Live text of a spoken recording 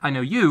I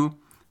know you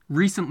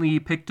recently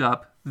picked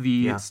up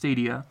the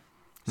Stadia.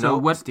 So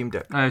what? Steam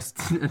Deck. Not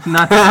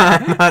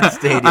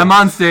Stadia. I'm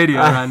on Stadia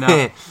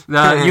right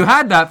now. You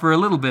had that for a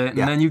little bit,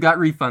 and then you got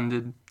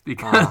refunded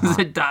because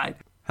it died.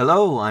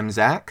 Hello, I'm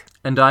Zach.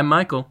 And I'm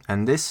Michael.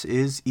 And this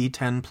is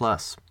E10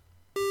 Plus.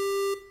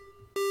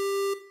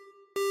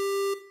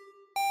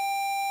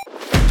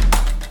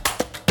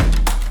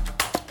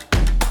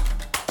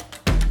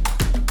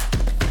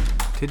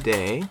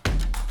 Today,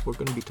 we're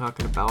going to be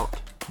talking about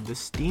the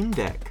Steam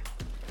Deck.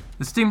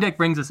 The Steam Deck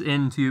brings us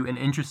into an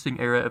interesting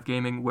era of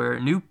gaming where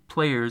new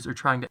players are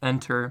trying to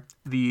enter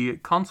the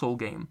console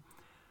game.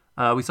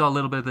 We saw a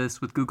little bit of this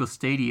with Google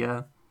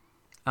Stadia,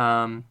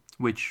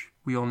 which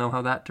we all know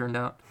how that turned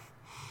out.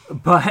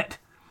 But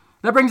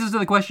that brings us to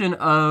the question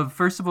of,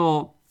 first of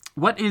all,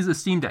 what is a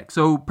Steam Deck?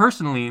 So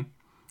personally,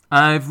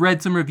 I've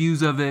read some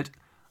reviews of it.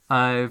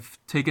 I've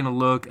taken a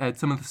look at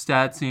some of the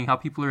stats, seeing how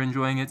people are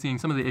enjoying it, seeing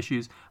some of the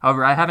issues.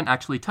 However, I haven't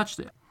actually touched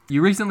it.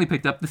 You recently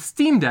picked up the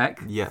Steam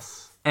Deck.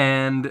 Yes.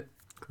 And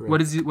correct.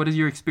 What is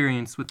your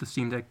experience with the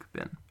Steam Deck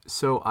been?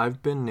 So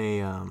I've been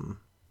a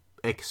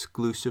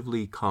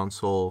exclusively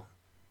console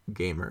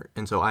gamer.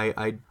 And so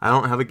I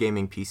don't have a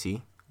gaming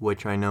PC,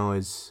 which I know,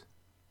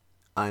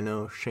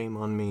 shame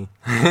on me.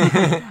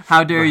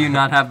 How dare you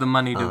not have the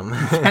money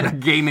to get a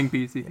gaming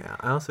PC? Yeah,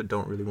 I also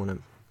don't really want to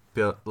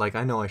build,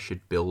 I know I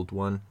should build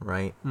one,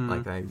 right?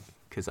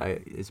 Because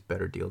it's a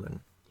better deal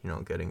than,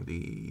 getting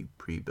the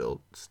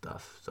pre-built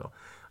stuff. So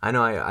I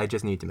know I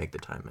just need to make the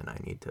time, and I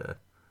need to,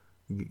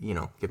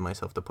 give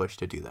myself the push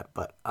to do that.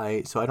 But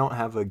I don't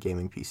have a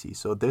gaming PC.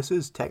 So this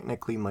is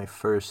technically my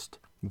first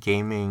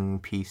gaming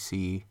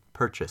PC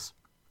purchase.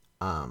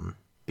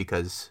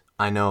 Because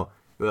I know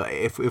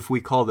if we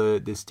call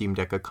the Steam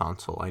Deck a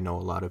console, I know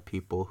a lot of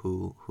people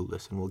who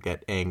listen will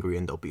get angry,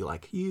 and they'll be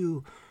like,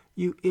 You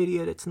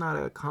idiot, it's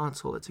not a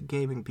console, it's a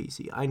gaming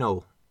PC. I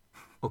know.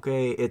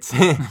 Okay, it's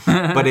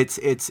but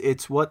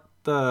it's what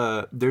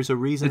there's a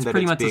reason that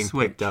it's being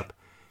picked up.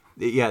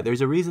 Yeah,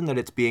 there's a reason that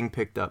it's being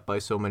picked up by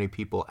so many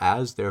people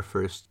as their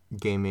first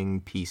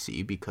gaming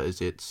PC,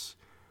 because it's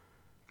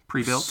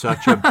pre-built.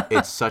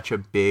 It's such a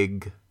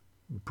big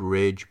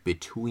bridge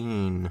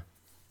between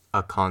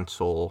a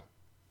console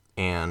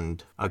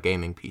and a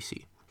gaming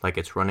PC. Like,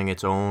 it's running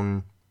its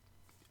own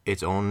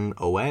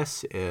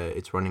OS.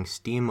 It's running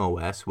Steam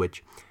OS,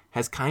 which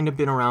has kind of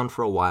been around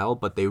for a while,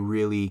 but they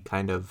really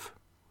kind of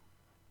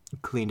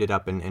cleaned it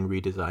up and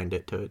redesigned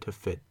it to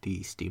fit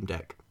the Steam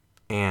Deck.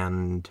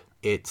 And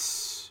it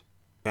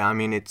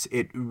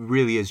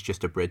really is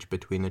just a bridge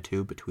between the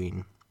two,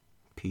 between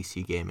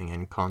PC gaming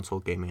and console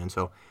gaming. And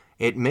so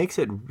it makes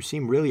it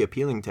seem really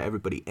appealing to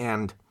everybody.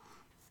 And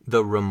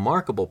the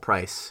remarkable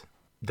price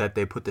that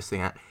they put this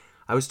thing at.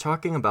 I was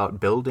talking about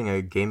building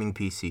a gaming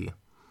PC.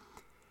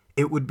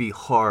 It would be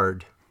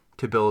hard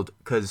to build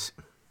because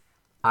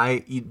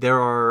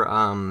there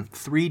are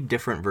 3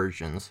 different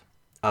versions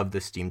of the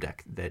Steam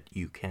Deck that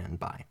you can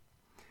buy.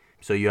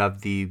 So you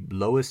have the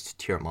lowest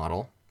tier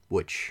model,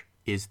 which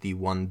is the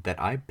one that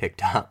I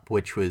picked up,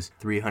 which was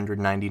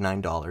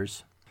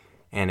 $399.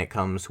 And it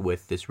comes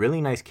with this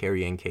really nice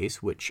carrying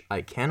case, which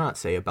I cannot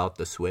say about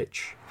the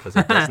Switch because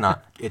it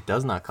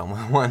does not come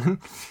with one.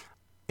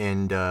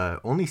 And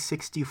only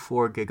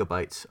 64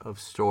 gigabytes of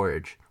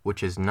storage,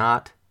 which is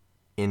not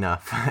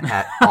enough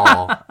at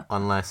all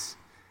unless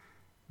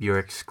you're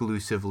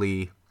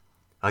exclusively,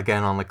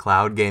 again, on the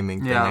cloud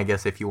gaming thing. I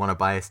guess if you want to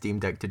buy a Steam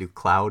Deck to do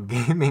cloud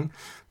gaming.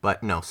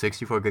 But no,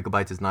 64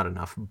 gigabytes is not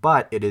enough.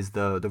 But it is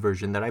the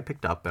version that I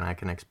picked up, and I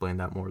can explain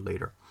that more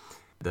later.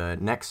 The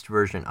next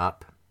version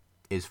up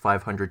is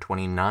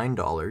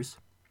 $529.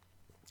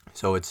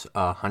 So it's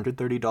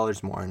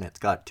 $130 more, and it's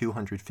got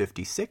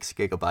 256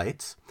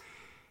 gigabytes.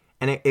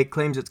 And it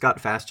claims it's got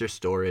faster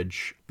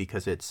storage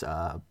because it's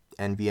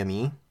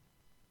NVMe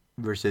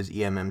versus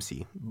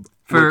eMMC.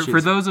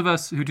 For those of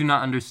us who do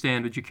not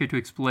understand, would you care to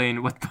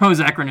explain what those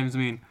acronyms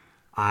mean?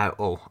 I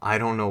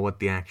don't know what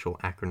the actual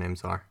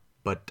acronyms are,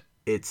 but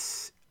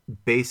it's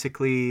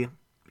basically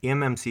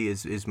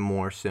eMMC is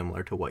more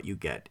similar to what you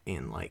get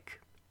in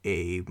like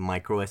a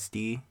micro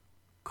SD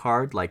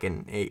card,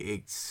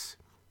 it's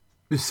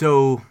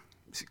so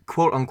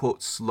quote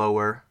unquote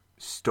slower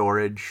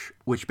storage,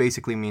 which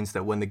basically means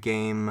that when the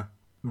game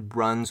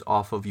runs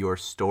off of your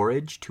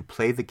storage to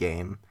play the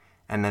game,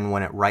 and then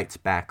when it writes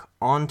back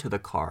onto the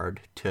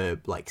card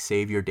to like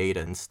save your data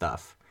and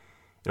stuff,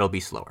 it'll be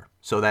slower.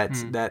 So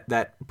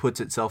that puts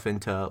itself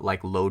into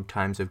like load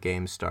times of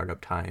games, startup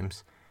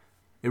times.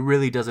 It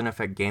really doesn't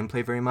affect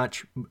gameplay very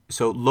much.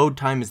 So load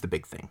time is the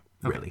big thing,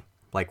 really.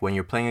 Like when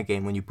you're playing a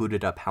game, when you boot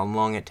it up, how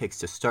long it takes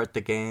to start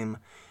the game,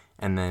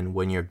 and then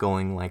when you're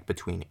going like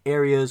between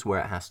areas where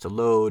it has to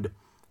load,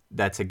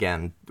 that's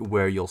again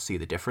where you'll see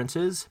the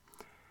differences.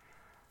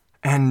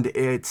 And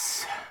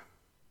it's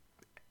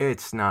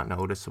not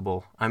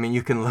noticeable. I mean,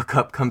 you can look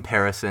up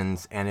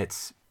comparisons, and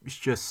it's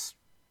just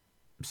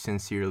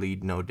sincerely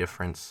no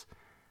difference.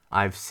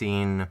 I've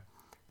seen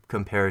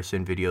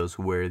comparison videos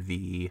where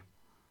the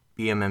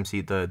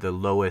eMMC, the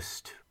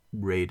lowest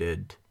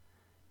rated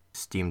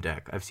Steam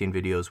Deck, I've seen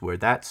videos where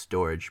that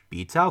storage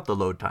beats out the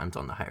load times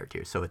on the higher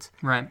tier. So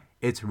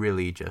it's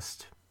really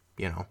just,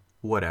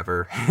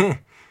 whatever.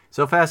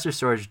 So faster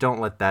storage, don't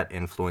let that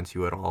influence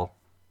you at all.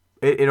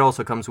 It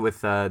also comes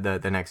with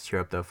the next tier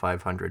up, the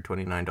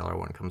 $529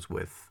 one, comes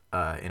with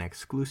an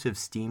exclusive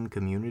Steam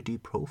Community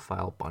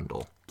Profile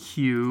Bundle.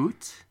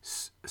 Cute.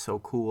 So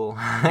cool.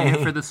 In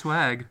it for the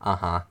swag.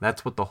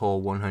 That's what the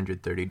whole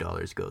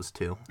 $130 goes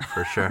to,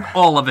 for sure.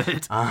 All of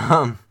it.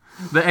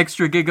 The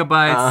extra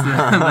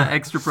gigabytes, the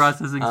extra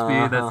processing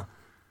speed, that's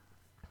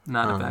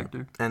not a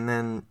factor. And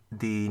then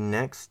the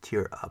next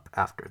tier up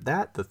after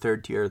that, the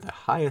third tier, the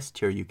highest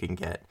tier you can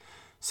get,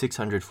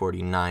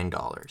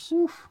 $649.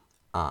 Oof.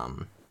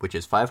 Which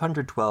is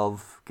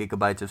 512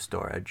 gigabytes of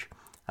storage.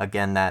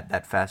 Again,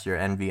 that faster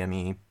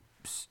NVMe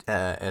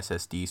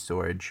SSD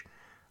storage.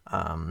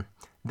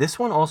 This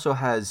one also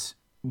has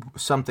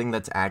something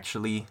that's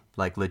actually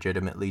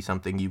legitimately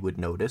something you would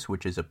notice,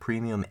 which is a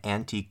premium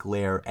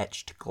anti-glare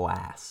etched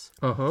glass.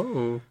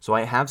 Oh. So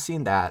I have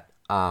seen that.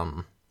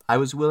 I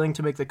was willing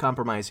to make the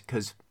compromise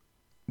because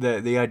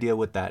the idea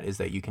with that is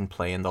that you can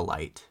play in the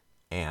light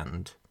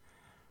and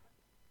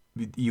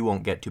you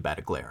won't get too bad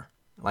a glare.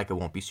 It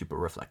won't be super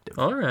reflective.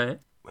 All right.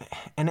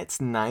 And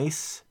it's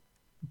nice,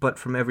 but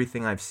from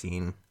everything I've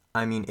seen,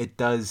 it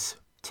does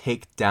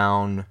take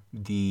down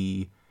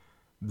the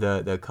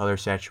color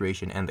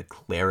saturation and the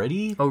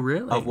clarity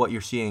of what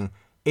you're seeing.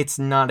 It's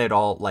not at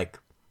all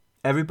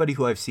everybody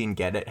who I've seen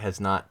get it has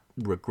not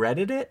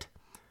regretted it,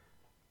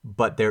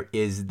 but there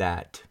is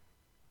that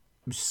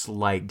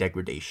slight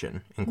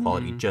degradation in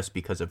quality just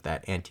because of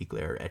that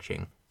anti-glare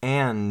etching.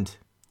 And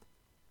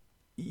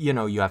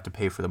you have to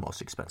pay for the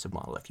most expensive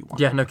model if you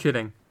want. Yeah, no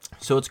kidding.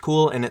 So it's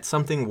cool, and it's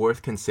something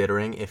worth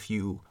considering if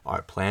you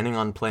are planning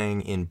on playing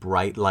in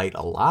bright light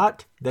a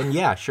lot. Then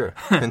yeah, sure,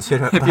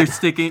 consider. If you're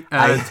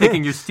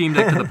taking your Steam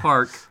Deck to the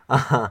park,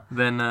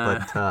 then.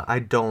 But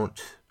I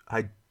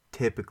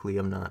typically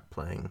am not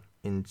playing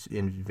in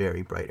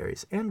very bright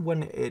areas, and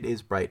when it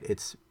is bright,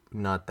 it's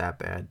not that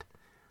bad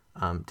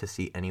to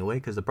see anyway.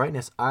 Because the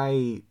brightness,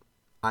 I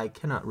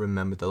cannot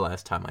remember the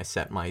last time I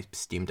set my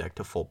Steam Deck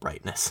to full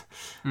brightness.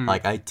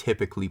 I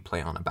typically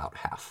play on about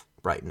half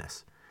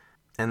brightness.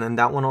 And then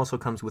that one also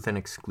comes with an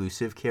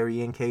exclusive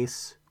carrying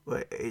case.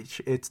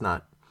 It's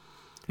not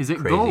Is it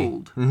crazy.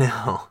 Gold?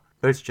 No,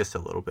 but it's just a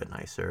little bit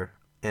nicer.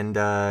 And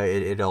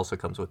it also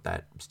comes with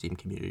that Steam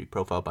Community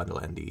Profile Bundle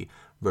and the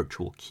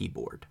virtual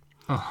keyboard.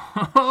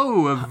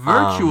 Oh, a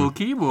virtual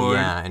keyboard.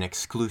 Yeah, an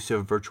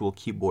exclusive virtual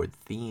keyboard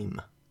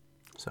theme.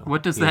 So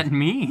what does that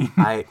mean?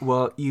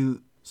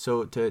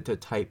 So to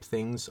type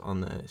things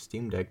on the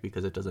Steam Deck,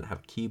 because it doesn't have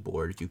a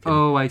keyboard, you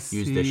can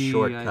use this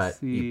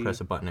shortcut. You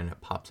press a button and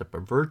it pops up a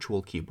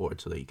virtual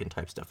keyboard so that you can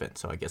type stuff in.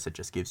 So I guess it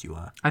just gives you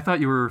a... I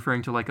thought you were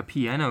referring to a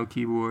piano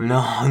keyboard.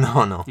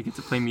 No. You get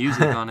to play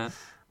music on it.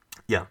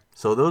 Yeah.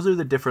 So those are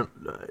the different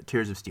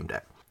tiers of Steam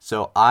Deck.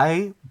 So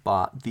I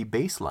bought the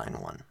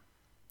baseline one.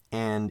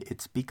 And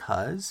it's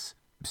because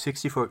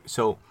 64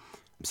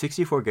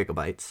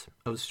 gigabytes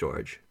of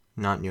storage,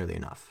 not nearly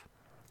enough.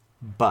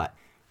 But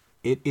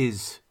it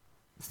is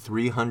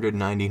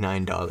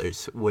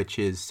 $399, which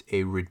is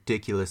a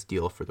ridiculous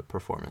deal for the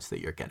performance that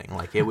you're getting.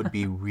 It would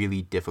be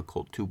really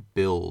difficult to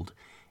build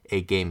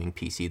a gaming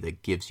PC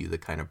that gives you the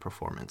kind of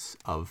performance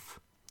of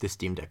the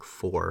Steam Deck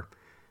for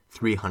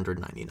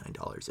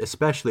 $399,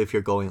 especially if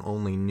you're going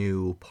only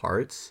new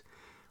parts,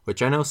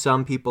 which I know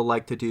some people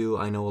like to do.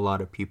 I know a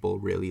lot of people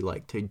really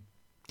like to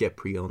get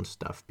pre-owned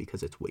stuff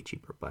because it's way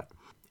cheaper, but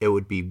it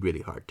would be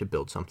really hard to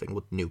build something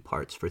with new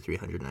parts for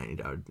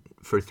 $399.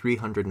 For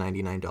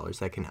 $399,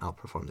 that can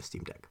outperform the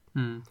Steam Deck.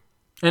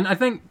 And I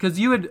think because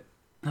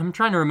I'm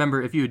trying to remember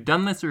if you had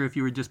done this or if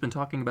you had just been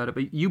talking about it,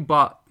 but you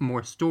bought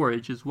more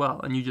storage as well,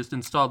 and you just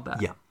installed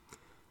that. Yeah.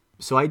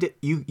 So I did.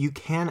 You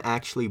can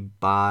actually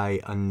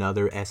buy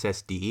another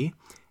SSD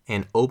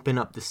and open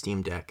up the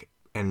Steam Deck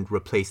and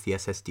replace the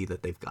SSD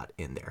that they've got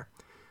in there,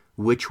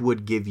 which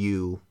would give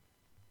you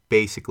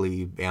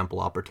basically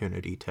ample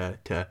opportunity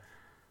to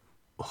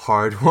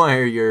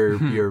hardwire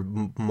your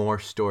more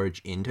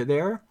storage into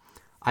there.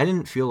 I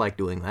didn't feel like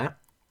doing that,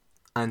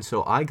 and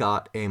so I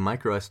got a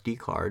micro SD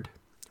card,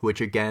 which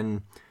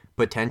again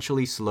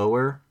potentially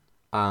slower,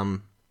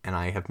 and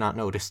I have not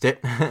noticed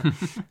it.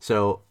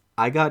 So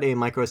I got a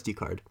micro SD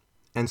card,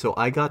 and so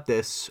I got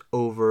this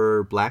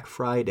over Black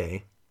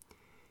Friday,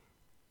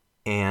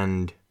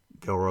 and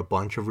there were a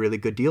bunch of really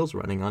good deals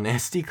running on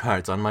SD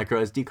cards, on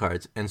micro SD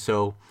cards, and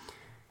so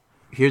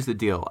here's the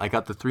deal. I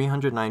got the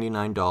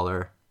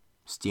 $399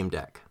 Steam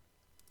Deck,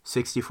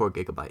 64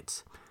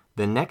 gigabytes.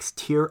 The next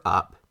tier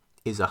up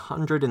is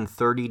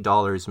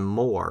 $130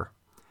 more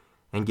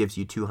and gives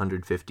you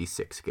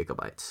 256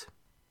 gigabytes.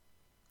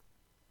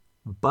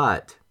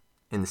 But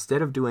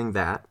instead of doing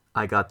that,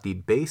 I got the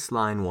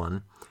baseline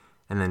one,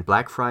 and then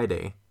Black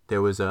Friday,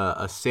 there was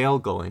a sale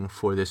going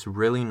for this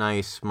really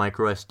nice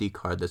micro SD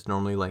card that's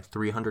normally like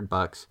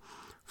 $300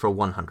 for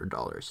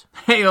 $100.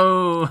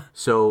 Hey-o!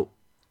 So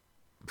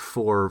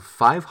for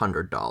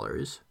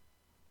 $500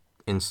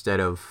 instead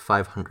of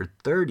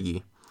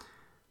 $530,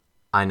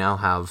 I now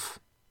have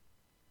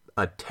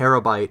a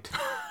terabyte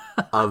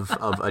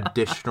of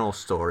additional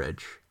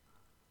storage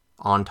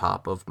on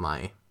top of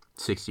my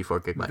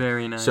 64 gigabyte.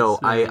 Very nice. So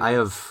very I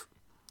have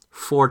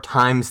 4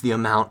 times the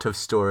amount of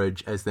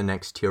storage as the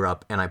next tier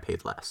up, and I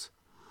paid less.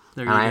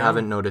 There And you I go.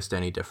 haven't noticed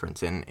any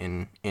difference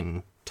in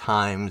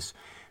times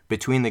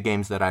between the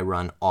games that I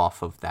run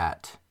off of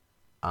that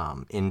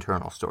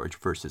internal storage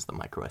versus the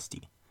micro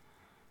SD.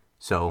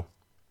 So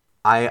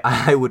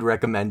I would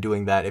recommend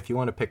doing that if you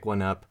want to pick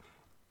one up.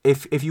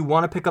 If you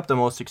want to pick up the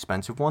most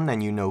expensive one,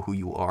 then you know who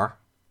you are.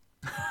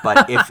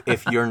 But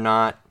if you're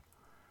not,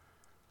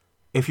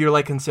 if you're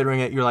like considering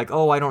it, you're like,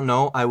 oh, I don't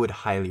know, I would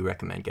highly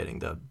recommend getting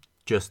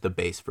just the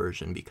base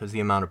version, because the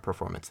amount of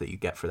performance that you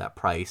get for that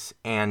price,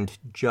 and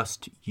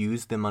just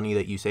use the money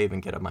that you save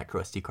and get a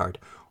micro SD card,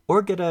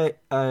 or get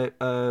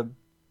an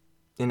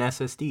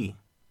SSD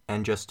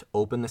and just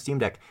open the Steam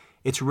Deck.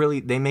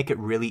 They make it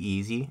really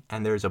easy,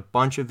 and there's a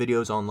bunch of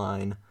videos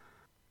online.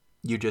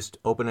 You just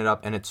open it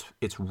up and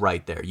it's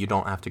right there. You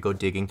don't have to go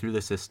digging through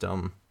the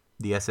system.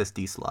 The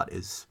SSD slot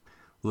is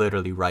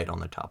literally right on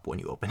the top when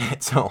you open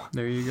it. So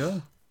There you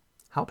go.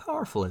 how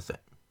powerful is it?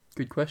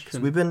 Good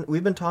question.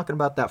 We've been talking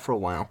about that for a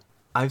while.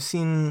 I've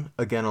seen,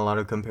 again, a lot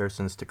of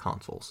comparisons to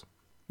consoles.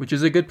 Which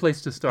is a good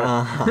place to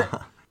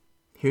start.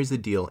 Here's the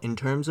deal. In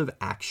terms of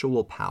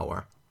actual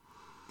power,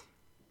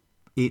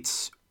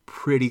 it's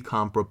pretty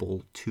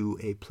comparable to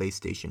a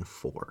PlayStation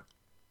 4.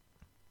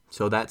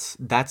 So that's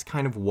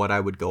kind of what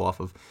I would go off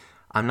of.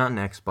 I'm not an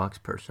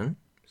Xbox person,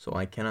 so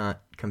I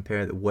cannot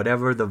compare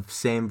whatever the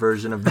same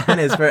version of that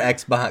is for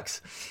Xbox.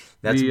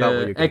 That's about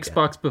what you're gonna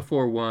Xbox get.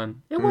 before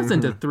One. It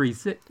wasn't a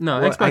 360.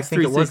 No, Well, Xbox I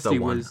think it was the 360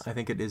 one. was. I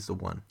think it is the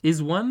one.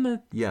 Is One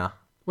the? Yeah.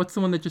 What's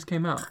the one that just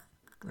came out?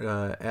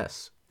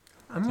 S.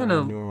 I'm It's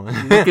gonna a newer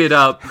one. look it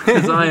up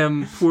because I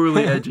am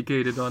poorly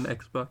educated on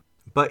Xbox.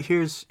 But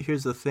here's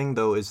the thing,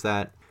 though, is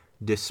that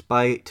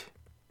despite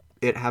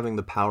it having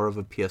the power of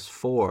a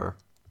PS4,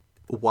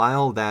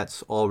 while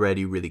that's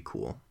already really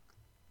cool,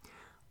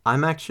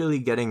 I'm actually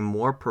getting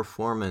more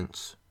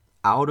performance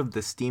out of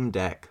the Steam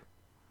Deck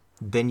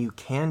than you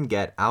can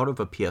get out of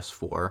a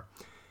PS4,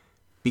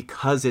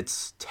 because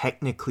it's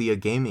technically a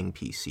gaming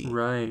PC.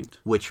 Right.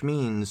 Which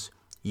means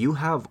you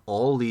have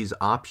all these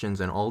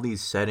options and all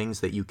these settings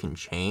that you can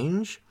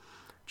change,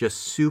 just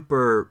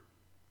super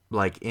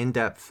like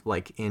in-depth,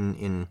 like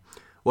in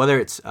whether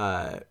it's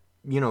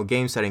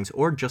game settings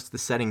or just the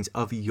settings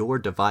of your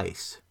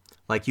device.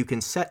 Like, you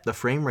can set the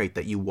frame rate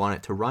that you want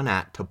it to run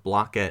at to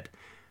block it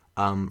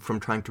from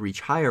trying to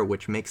reach higher,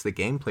 which makes the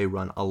gameplay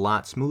run a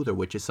lot smoother,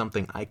 which is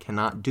something I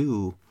cannot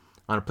do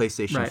on a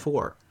PlayStation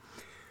 4.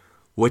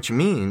 Which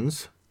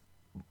means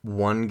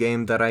one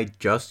game that I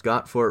just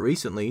got for it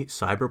recently,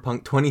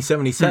 Cyberpunk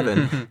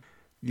 2077,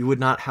 you would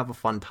not have a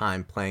fun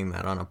time playing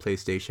that on a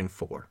PlayStation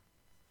 4.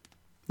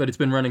 But it's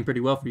been running pretty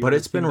well for you. But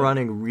it's been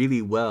running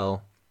really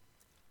well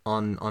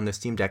on the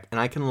Steam Deck, and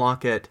I can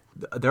lock it.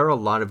 There are a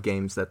lot of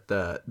games that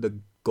the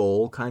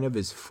goal kind of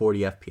is 40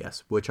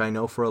 FPS, which I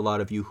know for a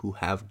lot of you who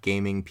have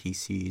gaming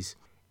PCs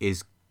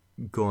is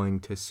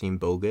going to seem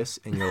bogus,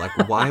 and you're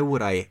like, why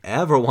would I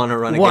ever want to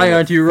run a game Why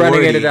aren't you 40?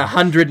 running it at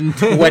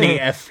 120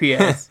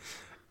 FPS?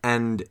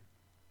 And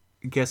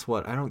guess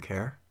what? I don't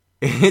care.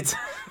 It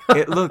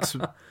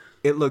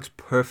looks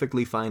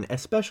perfectly fine,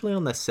 especially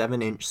on the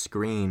 7-inch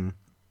screen.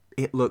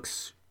 It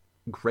looks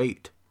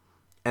great.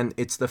 And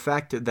it's the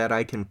fact that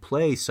I can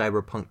play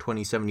Cyberpunk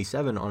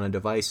 2077 on a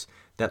device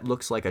that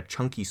looks like a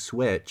chunky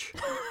Switch.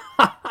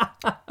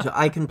 So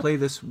I can play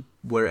this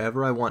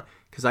wherever I want.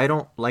 Because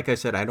like I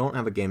said, I don't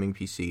have a gaming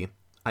PC.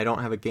 I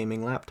don't have a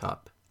gaming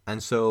laptop.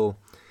 And so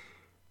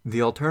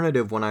the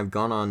alternative when I've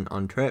gone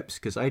on trips,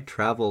 because I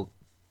travel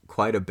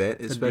quite a bit,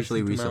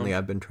 especially recently,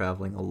 I've been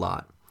traveling a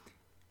lot.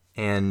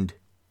 And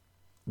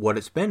what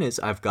it's been is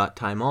I've got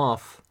time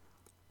off,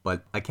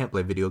 but I can't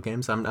play video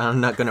games. I'm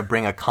not going to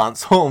bring a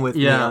console with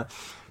me.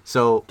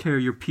 So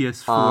carry your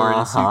PS4 in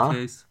a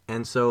suitcase.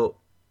 And so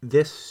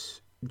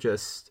this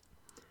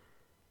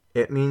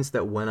it means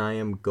that when I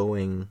am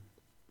going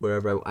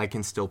wherever, I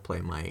can still play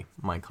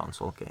my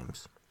console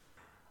games.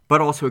 But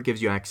also it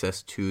gives you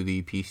access to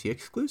the PC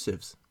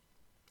exclusives.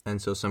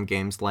 And so some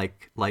games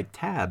like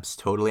Tabs,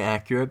 Totally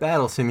Accurate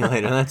Battle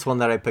Simulator. That's one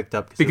that I picked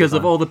up. Because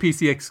of all the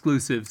PC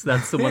exclusives,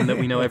 that's the one that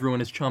we know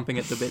everyone is chomping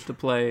at the bit to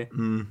play.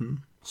 Mm-hmm.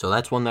 So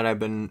that's one that I've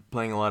been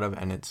playing a lot of,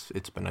 and it's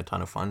been a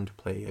ton of fun to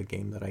play a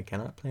game that I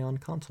cannot play on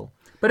console.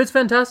 But it's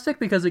fantastic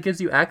because it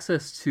gives you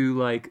access to,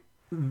 like,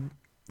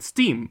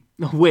 Steam,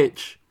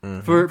 which,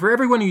 for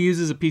everyone who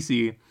uses a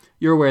PC,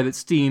 you're aware that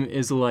Steam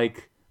is,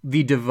 like,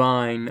 the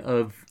divine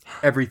of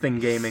everything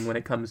gaming when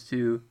it comes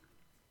to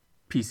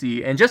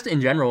PC, and just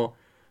in general,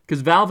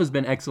 because Valve has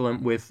been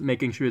excellent with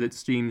making sure that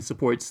Steam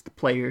supports the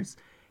players.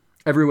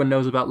 Everyone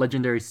knows about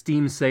legendary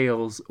Steam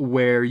sales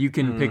where you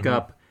can pick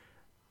up,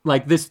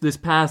 like this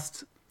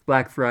past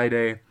Black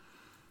Friday,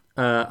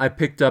 I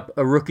picked up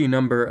a rookie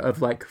number of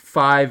like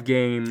 5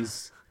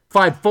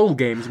 full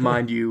games,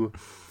 mind you,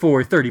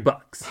 for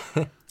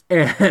 $30.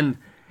 And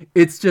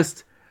it's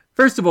just,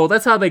 first of all,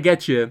 that's how they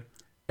get you.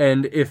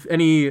 And if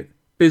any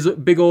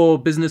big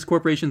old business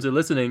corporations are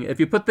listening. If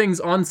you put things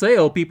on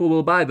sale, people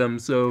will buy them.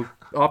 So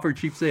offer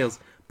cheap sales.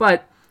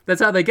 But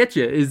that's how they get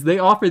you, is they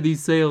offer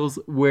these sales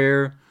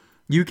where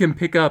you can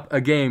pick up a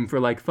game for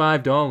like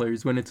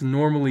 $5 when it's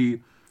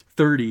normally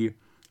 $30,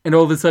 and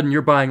all of a sudden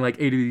you're buying like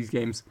 8 of these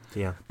games.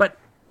 Yeah. But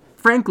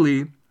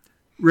frankly,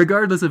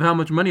 regardless of how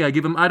much money I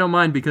give them, I don't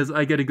mind because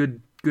I get a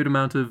good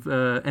amount of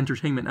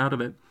entertainment out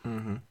of it.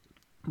 Mm-hmm.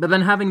 But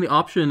then having the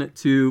option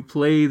to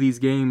play these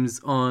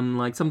games on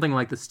like something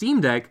like the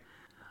Steam Deck,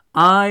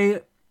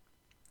 I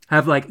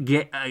have like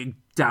I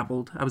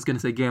dabbled. I was going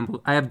to say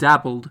gambled. I have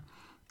dabbled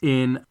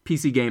in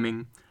PC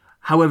gaming.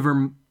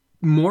 However,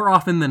 more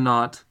often than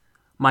not,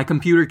 my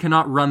computer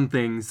cannot run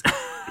things.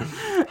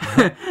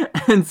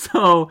 And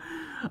so,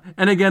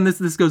 and again,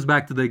 this goes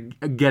back to the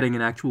getting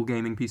an actual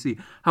gaming PC.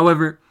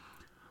 However,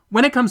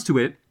 when it comes to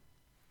it,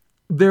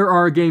 there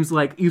are games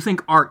like, you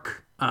think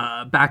Ark,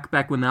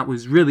 back when that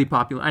was really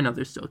popular. I know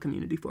there's still a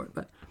community for it,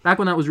 but back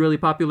when that was really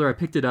popular, I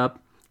picked it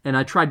up and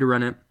I tried to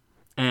run it,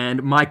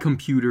 and my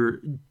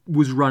computer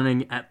was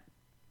running at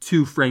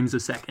 2 frames a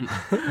second.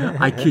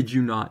 I kid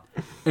you not.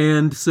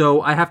 And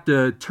so I have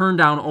to turn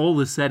down all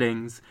the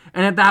settings,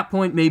 and at that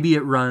point, maybe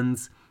it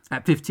runs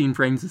at 15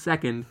 frames a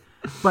second.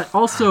 But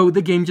also,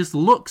 the game just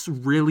looks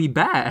really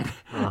bad,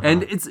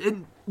 and it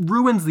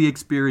ruins the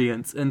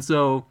experience. And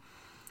so,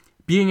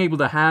 being able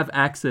to have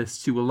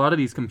access to a lot of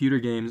these computer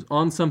games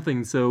on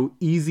something so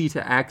easy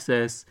to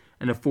access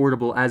and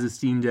affordable as a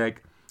Steam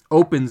Deck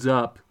opens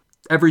up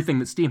everything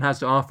that Steam has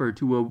to offer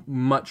to a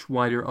much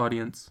wider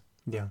audience.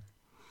 Yeah.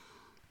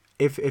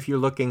 If you're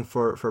looking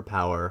for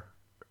power,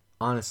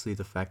 honestly,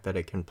 the fact that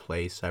it can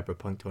play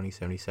Cyberpunk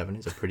 2077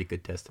 is a pretty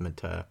good testament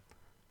to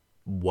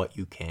what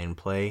you can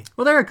play.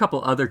 Well, there are a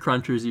couple other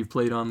crunchers you've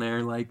played on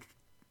there, like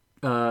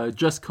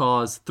Just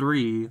Cause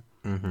 3,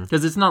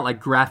 because it's not like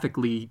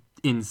graphically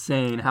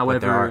insane.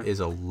 However, but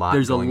there's a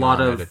lot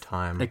of at a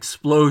time.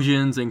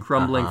 Explosions and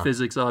crumbling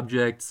physics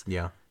objects.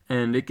 Yeah.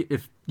 And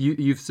if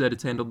you've said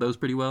it's handled those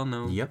pretty well,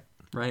 no? Yep.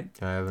 Right?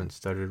 I haven't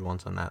started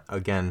once on that.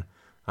 Again,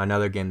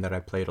 another game that I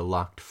played, a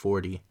Locked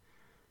 40,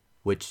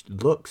 which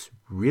looks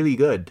really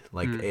good.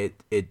 Like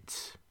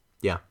it's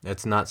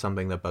not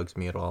something that bugs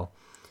me at all.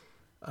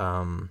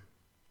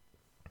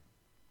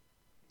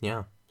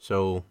 Yeah.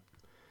 So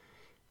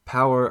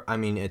power, I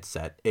mean, it's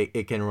set.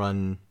 It can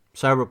run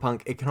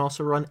Cyberpunk. It can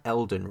also run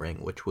Elden Ring,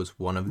 which was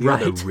one of the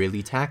other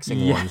really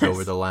taxing ones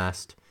over the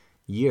last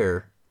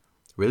year.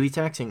 Really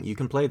taxing. You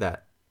can play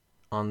that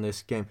on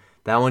this game.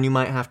 That one you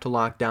might have to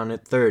lock down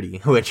at 30,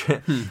 which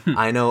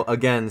I know,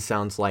 again,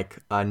 sounds like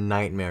a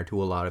nightmare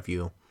to a lot of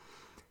you.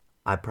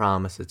 I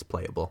promise it's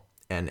playable.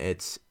 And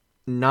it's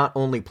not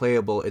only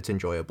playable, it's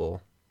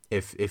enjoyable.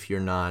 If you're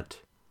not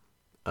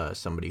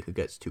somebody who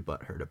gets too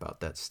butthurt about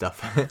that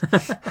stuff.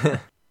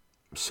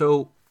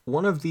 So,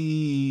 one of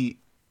the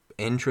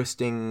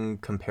interesting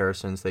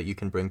comparisons that you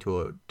can bring to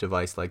a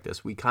device like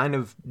this, we kind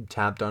of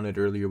tapped on it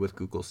earlier with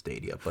Google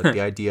Stadia, but the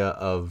idea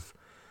of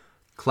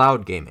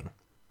cloud gaming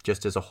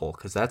just as a whole,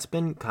 because that's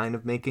been kind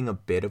of making a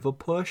bit of a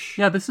push.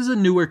 Yeah, this is a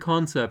newer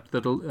concept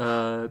that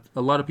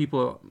a lot of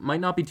people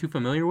might not be too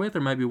familiar with, or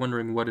might be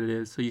wondering what it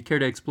is. So you care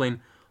to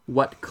explain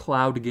what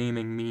cloud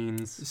gaming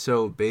means?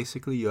 So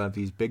basically you have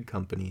these big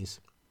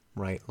companies,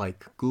 right?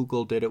 Like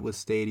Google did it with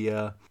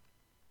Stadia.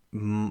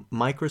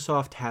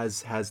 Microsoft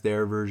has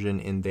their version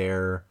in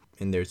their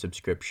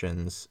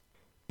subscriptions.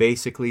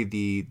 Basically,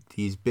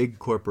 these big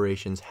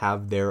corporations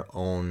have their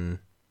own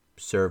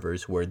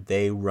servers where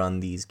they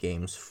run these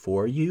games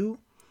for you,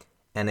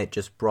 and it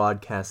just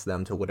broadcasts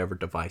them to whatever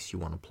device you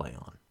want to play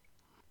on.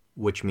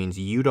 Which means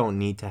you don't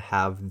need to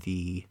have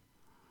the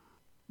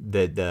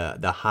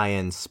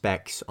high-end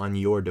specs on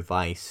your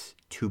device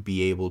to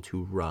be able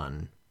to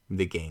run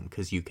the game,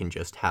 because you can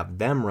just have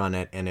them run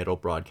it and it'll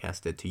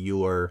broadcast it to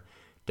your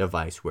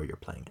device where you're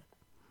playing it.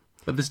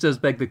 But this does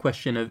beg the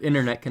question of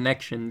internet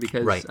connection,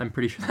 because right. I'm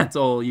pretty sure that's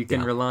all you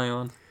can rely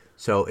on.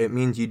 So it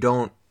means you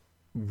don't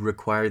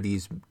require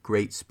these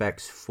great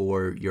specs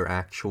for your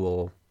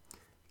actual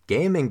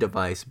gaming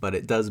device, but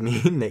it does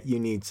mean that you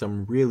need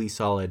some really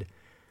solid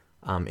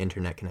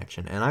internet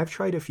connection. And I've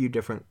tried a few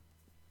different,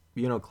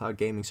 cloud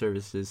gaming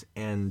services,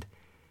 and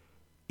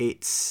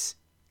it's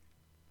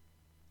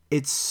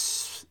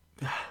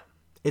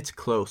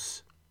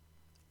close.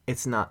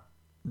 It's not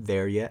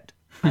there yet.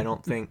 I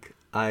don't think.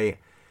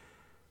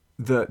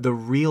 The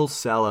real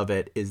sell of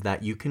it is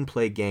that you can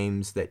play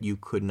games that you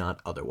could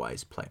not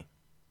otherwise play,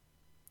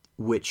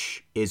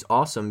 which is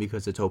awesome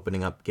because it's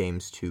opening up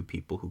games to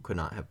people who could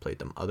not have played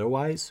them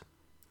otherwise,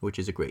 which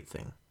is a great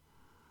thing.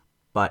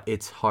 But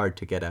it's hard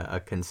to get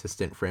a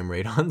consistent frame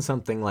rate on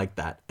something like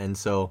that. And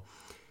so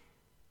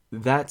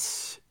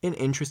that's an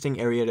interesting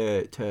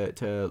area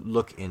to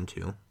look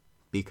into,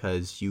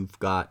 because you've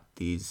got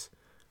these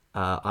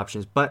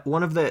options. But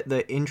one of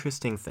the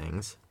interesting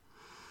things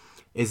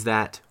is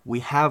that we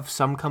have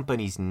some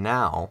companies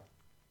now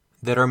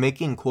that are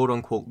making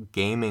quote-unquote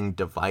gaming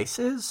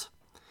devices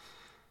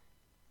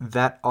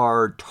that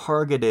are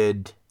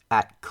targeted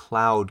at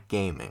cloud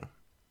gaming.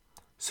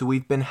 So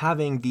we've been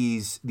having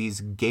these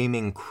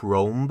gaming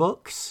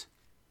Chromebooks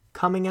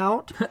coming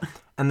out,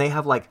 and they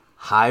have like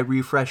high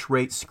refresh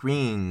rate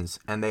screens,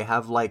 and they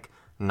have like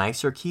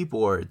nicer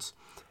keyboards,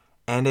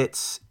 and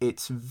it's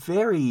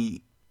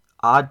very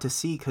odd to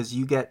see because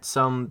you get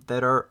some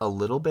that are a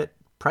little bit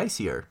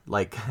pricier,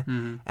 like,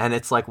 and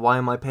it's like, why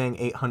am I paying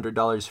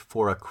 $800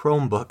 for a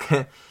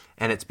Chromebook?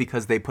 And it's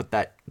because they put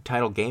that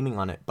title gaming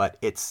on it, but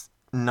it's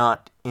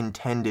not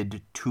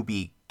intended to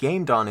be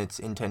gamed on. It's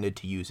intended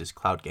to use as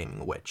cloud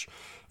gaming, which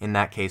in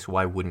that case,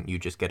 why wouldn't you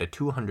just get a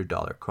 $200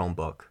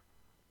 Chromebook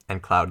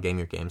and cloud game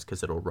your games,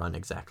 because it'll run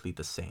exactly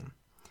the same.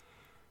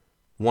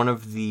 One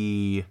of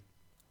the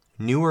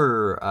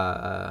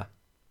newer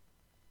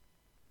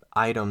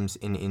items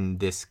in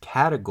this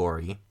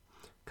category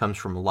comes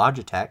from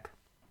Logitech.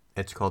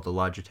 It's called the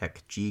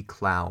Logitech G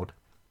Cloud,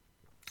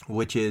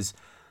 which is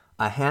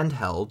a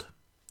handheld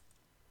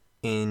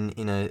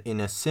in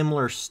a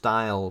similar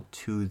style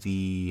to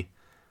the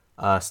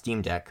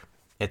Steam Deck.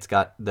 It's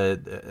got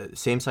the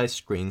same size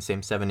screen,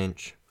 same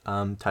 7-inch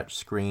touch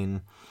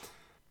screen,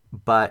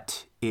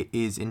 but it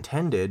is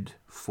intended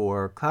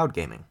for cloud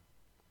gaming.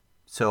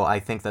 So I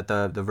think that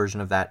the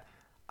version of that,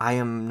 I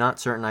am not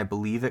certain. I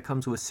believe it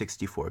comes with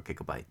 64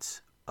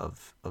 gigabytes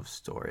of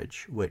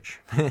storage, which,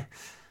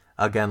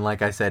 again,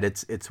 like I said,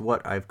 it's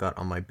what I've got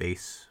on my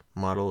base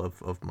model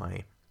of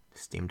my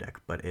Steam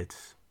Deck, but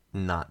it's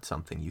not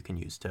something you can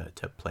use to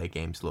play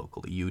games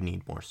locally. You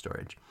need more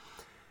storage.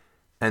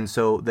 And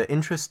so the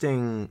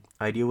interesting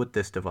idea with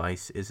this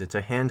device is it's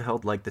a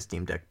handheld like the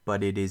Steam Deck,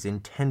 but it is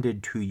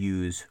intended to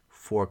use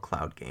for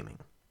cloud gaming.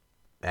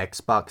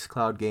 Xbox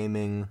cloud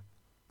gaming,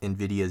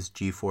 NVIDIA's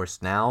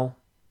GeForce Now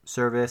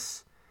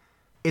service.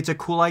 It's a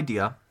cool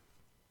idea.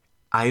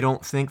 I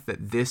don't think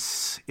that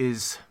this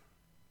is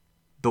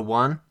the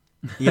one.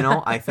 You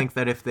know, I think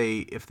that if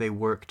they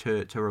work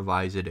to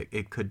revise it,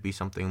 it could be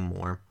something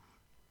more.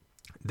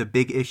 The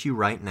big issue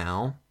right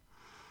now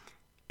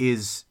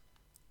is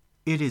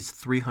it is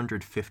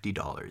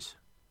 $350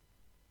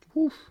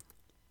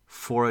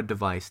 for a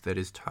device that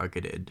is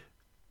targeted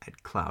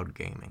at cloud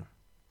gaming.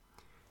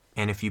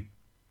 And if you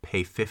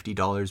pay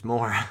 $50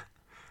 more,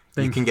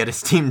 you can get a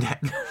Steam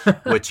Deck,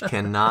 which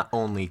can not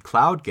only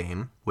cloud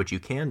game, which you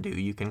can do,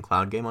 you can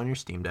cloud game on your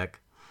Steam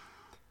Deck,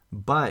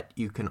 but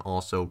you can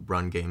also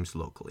run games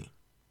locally.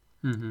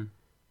 Mm-hmm.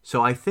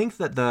 So I think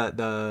that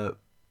the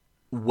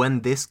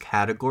when this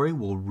category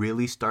will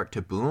really start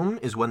to boom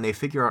is when they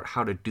figure out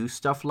how to do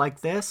stuff like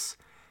this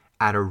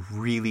at a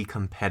really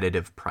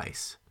competitive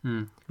price.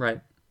 Right.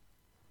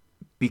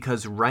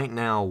 Because right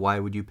now, why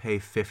would you pay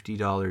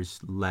 $50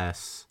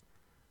 less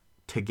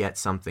to get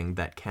something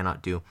that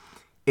cannot do?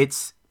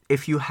 It's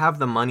if you have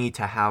the money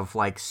to have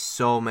like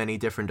so many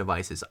different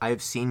devices.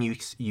 I've seen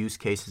use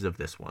cases of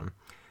this one.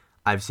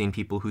 I've seen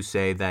people who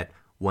say that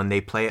when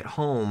they play at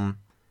home,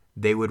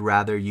 they would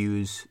rather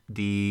use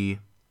the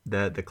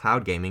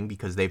cloud gaming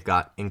because they've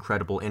got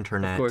incredible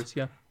internet. Of course,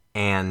 yeah.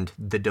 And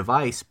the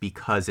device,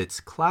 because it's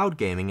cloud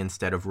gaming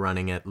instead of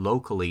running it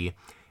locally,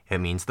 it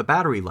means the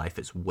battery life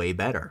is way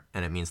better,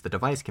 and it means the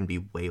device can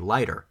be way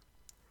lighter.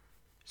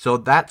 So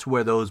that's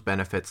where those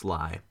benefits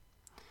lie.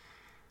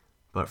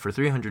 But for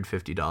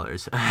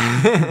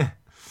 $350,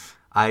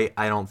 I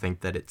don't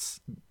think that it's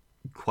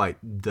quite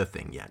the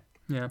thing yet.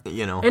 Yeah.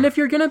 You know. And if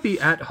you're going to be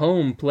at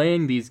home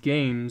playing these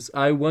games,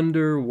 I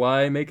wonder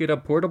why make it a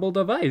portable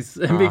device?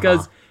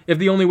 Because if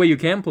the only way you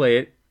can play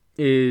it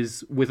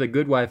is with a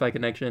good Wi-Fi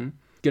connection,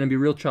 it's going to be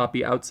real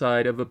choppy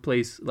outside of a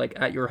place like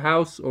at your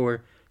house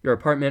or your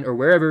apartment or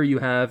wherever you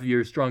have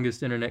your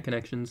strongest internet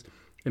connections.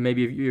 And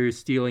maybe if you're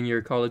stealing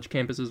your college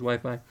campus's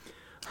Wi-Fi.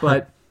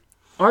 But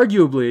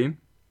arguably,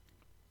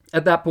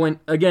 at that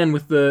point, again,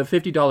 with the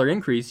 $50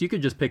 increase, you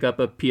could just pick up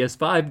a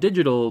PS5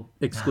 digital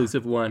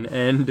exclusive one,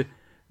 and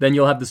then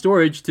you'll have the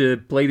storage to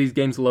play these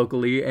games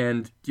locally,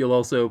 and you'll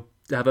also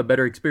have a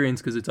better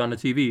experience because it's on a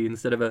TV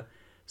instead of a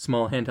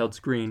small handheld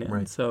screen.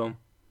 And so,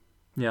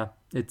 yeah,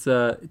 it's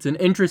an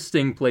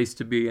interesting place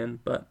to be in,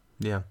 but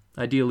yeah,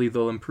 ideally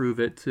they'll improve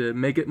it to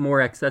make it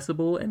more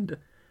accessible and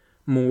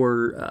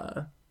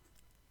more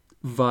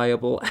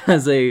viable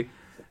as a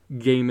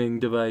gaming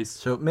device.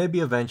 So maybe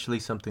eventually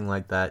something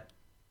like that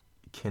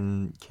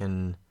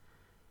can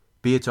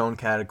be its own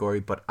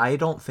category, but I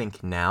don't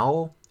think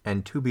now,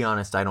 and to be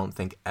honest, I don't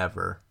think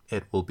ever,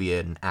 it will be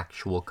an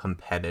actual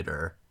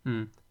competitor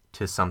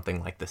to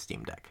something like the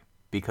Steam Deck,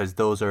 because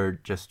those are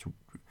just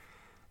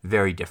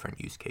very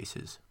different use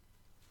cases.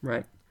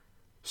 Right.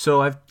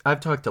 So I've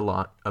talked a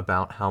lot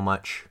about how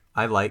much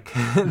I like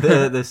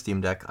the Steam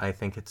Deck. I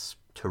think it's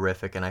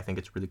terrific, and I think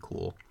it's really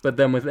cool. But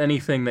then with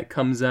anything that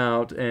comes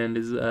out and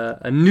is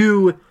a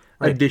new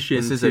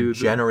addition to... This is a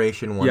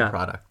Generation 1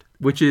 product.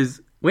 Which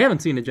is... We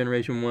haven't seen a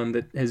Generation 1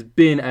 that has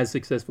been as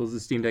successful as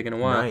the Steam Deck in a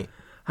while. Right.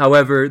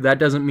 However, that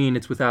doesn't mean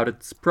it's without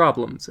its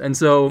problems. And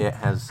so... It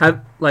has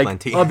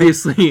plenty.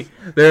 Obviously,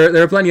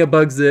 there are plenty of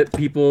bugs that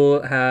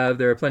people have.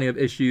 There are plenty of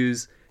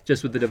issues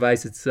just with the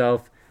device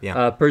itself.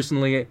 Yeah.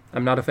 Personally,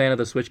 I'm not a fan of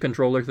the Switch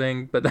controller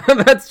thing, but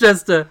that's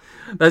just a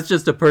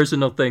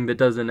personal thing that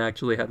doesn't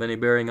actually have any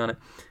bearing on it.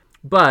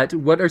 But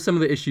what are some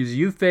of the issues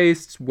you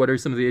faced? What are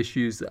some of the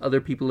issues that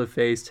other people have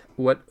faced?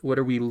 What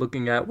are we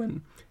looking at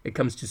when it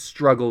comes to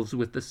struggles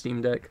with the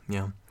Steam Deck?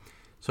 Yeah.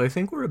 So I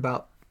think we're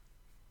about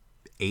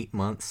 8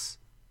 months,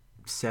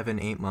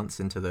 7-8 months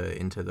into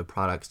the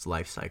product's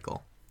life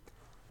cycle.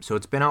 So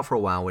it's been out for a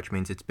while, which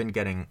means it's been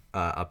getting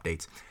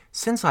updates.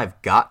 Since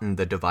I've gotten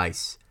the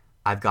device,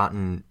 I've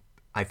gotten,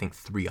 I think,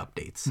 3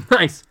 updates.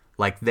 Nice.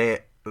 Like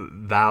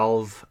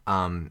Valve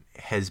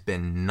has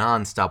been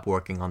nonstop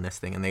working on this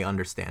thing, and they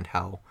understand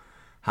how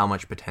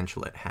much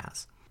potential it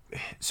has.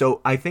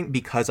 So I think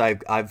because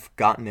I've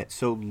gotten it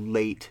so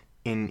late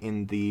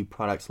in the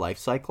product's life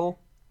cycle,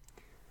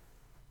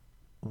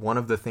 one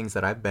of the things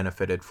that I've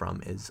benefited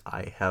from is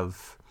I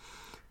have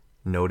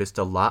noticed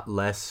a lot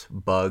less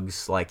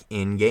bugs like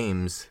in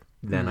games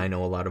than I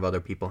know a lot of other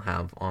people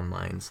have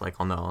online. It's like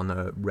on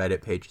the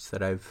Reddit pages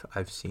that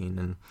I've seen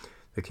and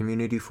the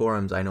community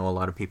forums. I know a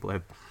lot of people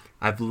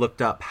I've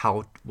looked up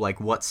how,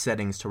 like, what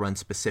settings to run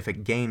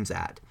specific games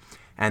at,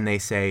 and they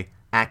say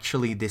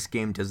actually this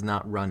game does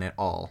not run at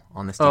all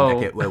on the Steam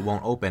Deck. It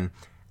won't open.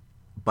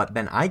 But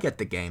then I get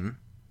the game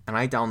and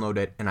I download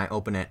it and I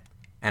open it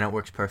and it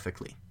works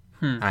perfectly.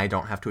 And I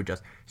don't have to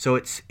adjust. So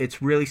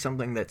it's really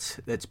something that's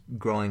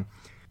growing.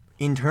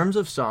 In terms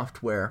of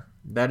software,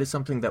 that is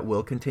something that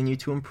will continue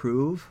to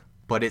improve,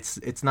 but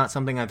it's not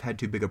something I've had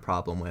too big a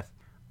problem with.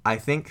 I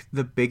think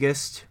the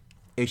biggest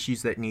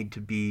issues that need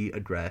to be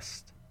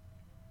addressed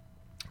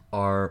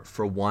are,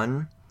 for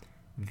one,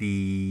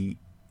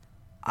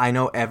 I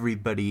know every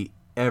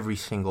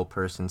single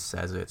person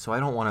says it, so I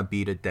don't want to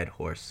beat a dead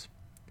horse,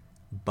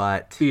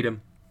 but Beat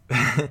him.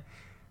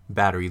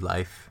 battery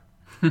life.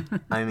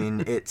 I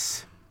mean,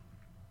 it's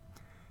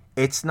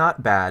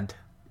not bad,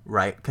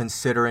 right,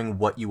 considering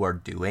what you are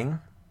doing.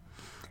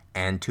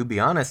 And to be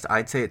honest,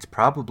 I'd say it's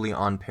probably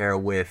on par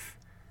with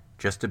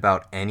just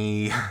about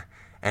any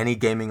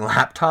gaming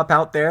laptop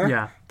out there.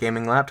 Yeah.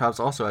 Gaming laptops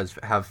also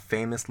have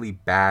famously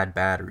bad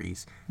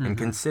batteries. And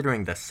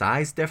considering the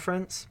size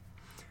difference,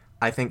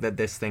 I think that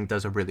this thing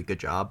does a really good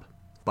job.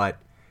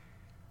 But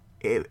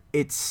it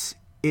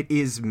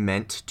is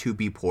meant to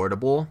be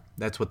portable.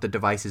 That's what the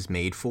device is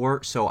made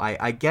for. So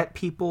I get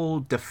people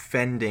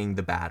defending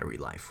the battery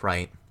life,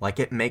 right? Like,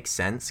 it makes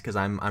sense because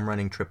I'm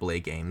running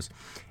AAA games,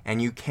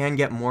 and you can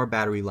get more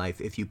battery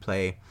life if you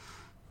play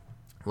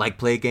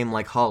a game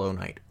like Hollow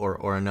Knight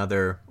or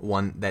another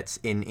one that's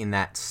in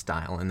that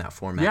style, in that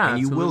format. Yeah, and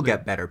you absolutely. will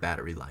get better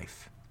battery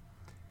life.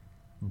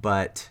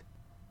 But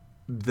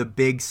the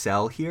big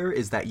sell here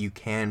is that you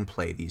can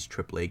play these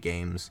AAA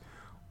games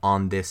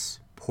on this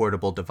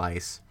portable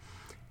device.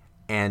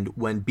 And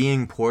when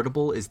being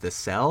portable is the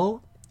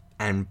sell,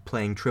 and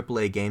playing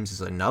AAA games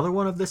is another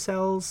one of the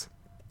sells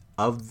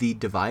of the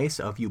device,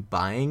 of you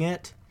buying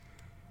it,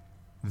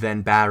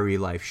 then battery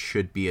life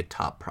should be a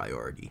top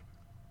priority.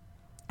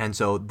 And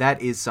so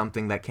that is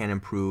something that can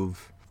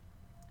improve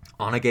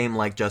on a game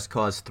like Just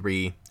Cause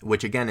 3,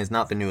 which again is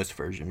not the newest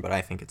version, but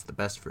I think it's the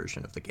best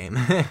version of the game.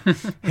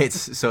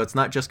 It's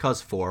not Just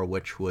Cause 4,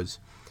 which was,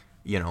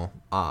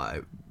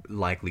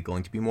 likely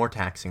going to be more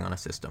taxing on a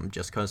system.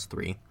 Just Cause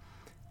 3.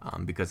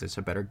 Because it's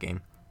a better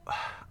game.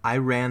 I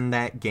ran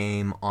that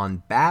game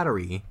on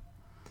battery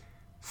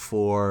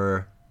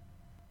for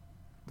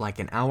like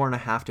an hour and a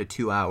half to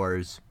 2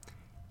 hours,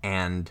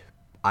 and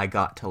I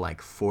got to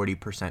like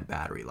 40%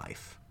 battery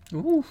life.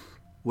 Oof.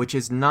 Which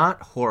is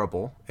not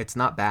horrible. It's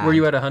not bad. Were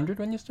you at 100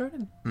 when you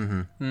started?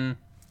 Mm-hmm.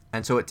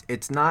 And so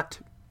it's not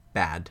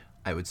bad,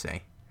 I would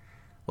say.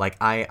 Like,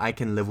 I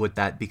can live with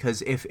that,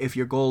 because if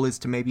your goal is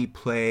to maybe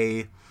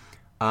play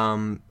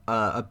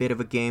a bit of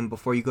a game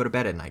before you go to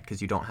bed at night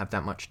because you don't have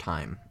that much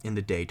time in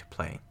the day to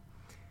play,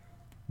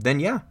 then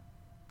yeah,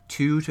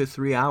 2 to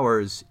 3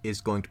 hours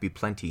is going to be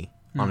plenty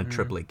on a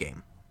AAA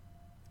game.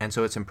 And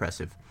so it's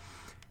impressive.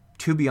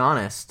 To be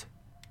honest,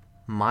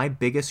 my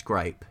biggest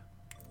gripe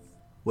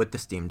with the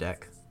Steam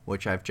Deck,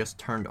 which I've just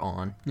turned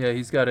on... Yeah,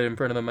 he's got it in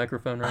front of the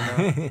microphone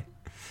right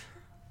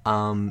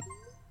now.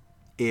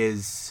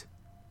 Is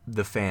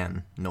the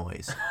fan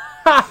noise.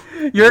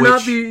 You're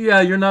not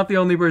the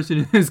only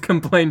person who's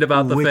complained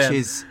about the fan. Which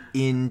is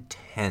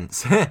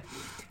intense.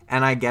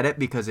 And I get it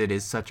because it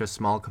is such a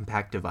small,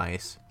 compact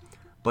device.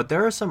 But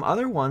there are some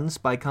other ones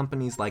by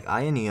companies like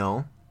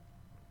Ioneo,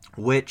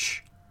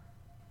 which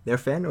their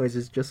fan noise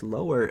is just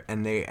lower,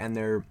 and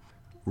they're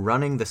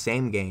running the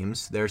same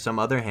games. There are some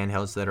other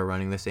handhelds that are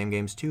running the same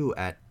games too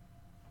at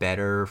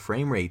better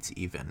frame rates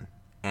even,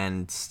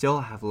 and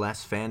still have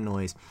less fan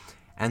noise.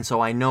 And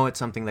so I know it's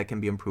something that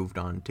can be improved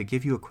on. To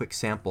give you a quick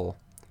sample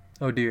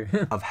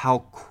of how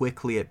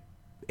quickly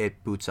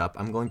it boots up,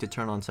 I'm going to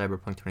turn on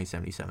Cyberpunk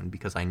 2077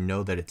 because I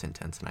know that it's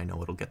intense and I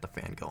know it'll get the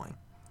fan going.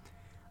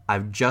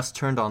 I've just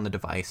turned on the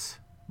device,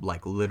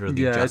 like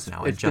literally just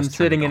now. It's been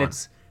sitting in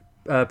its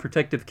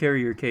protective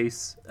carrier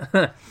case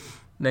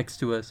next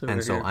to us over here.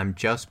 And so I'm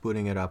just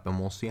booting it up, and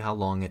we'll see how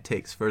long it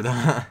takes for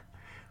the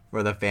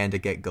fan to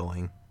get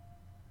going,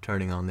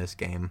 turning on this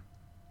game.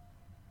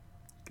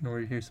 You can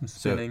already hear some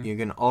spinning. So you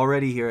can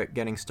already hear it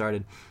getting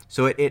started.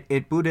 So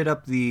it booted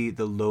up the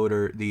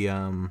loader,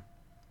 the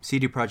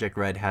CD Projekt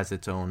Red has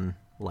its own,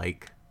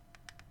 like,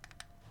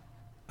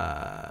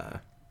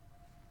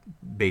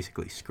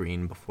 basically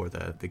screen before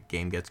the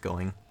game gets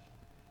going.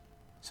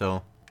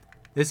 So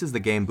this is the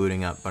game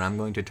booting up, but I'm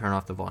going to turn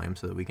off the volume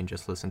so that we can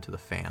just listen to the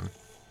fan.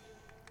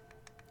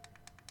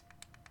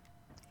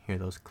 Hear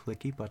those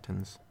clicky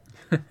buttons.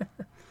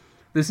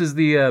 This is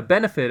the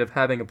benefit of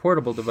having a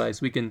portable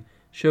device. We can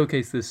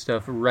showcase this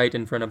stuff right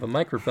in front of a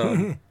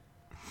microphone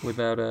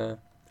without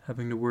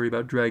having to worry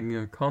about dragging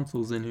our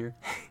consoles in here.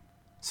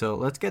 So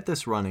let's get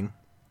this running.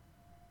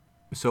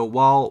 So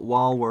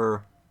while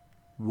we're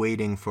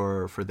waiting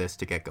for this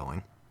to get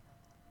going,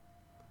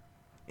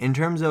 in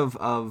terms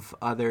of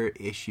other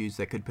issues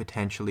that could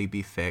potentially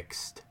be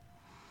fixed,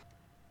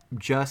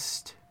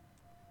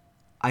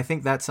 I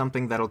think that's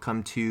something that'll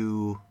come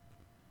to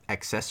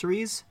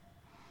accessories.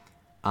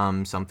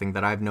 Something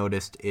that I've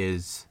noticed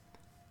is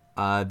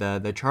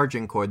the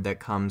charging cord that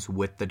comes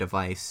with the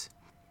device.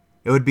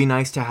 It would be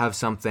nice to have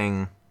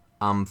something,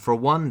 for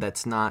one,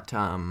 that's not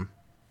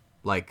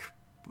like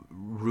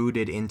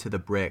rooted into the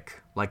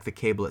brick. Like the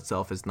cable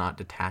itself is not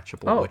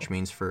detachable, which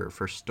means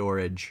for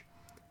storage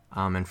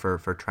and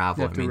for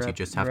travel, it means you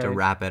just have to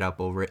wrap it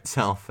up over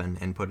itself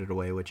and put it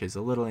away, which is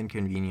a little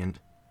inconvenient.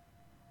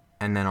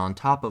 And then on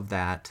top of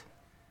that,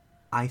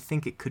 I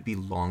think it could be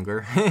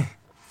longer.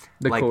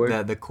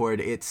 The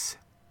cord, it's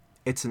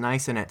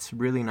nice, and it's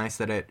really nice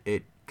that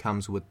it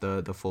comes with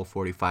the full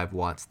 45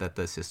 watts that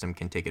the system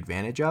can take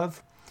advantage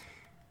of.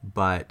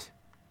 But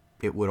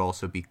it would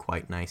also be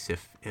quite nice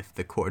if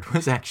the cord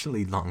was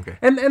actually longer.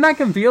 And that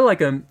can feel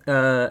like an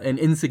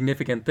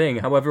insignificant thing.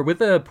 However,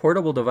 with a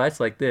portable device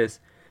like this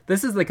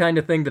is the kind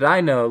of thing that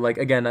I know, like,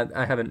 again,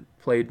 I haven't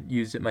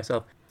used it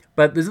myself,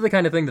 but this is the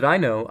kind of thing that I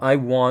know I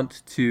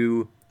want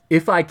to,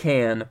 if I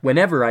can,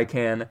 whenever I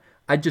can,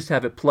 I'd just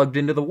have it plugged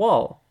into the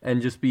wall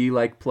and just be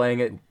like playing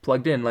it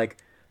plugged in. Like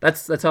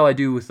that's how I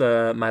do with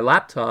my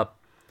laptop.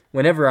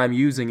 Whenever I'm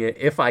using it,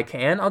 if I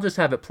can, I'll just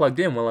have it plugged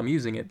in while I'm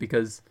using it,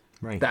 because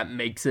that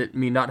makes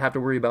me not have to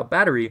worry about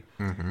battery.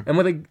 Mm-hmm. And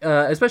with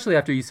especially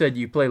after you said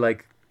you play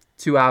like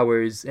 2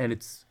 hours and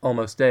it's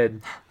almost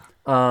dead.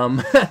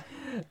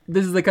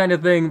 This is the kind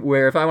of thing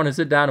where if I want to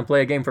sit down and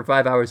play a game for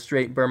 5 hours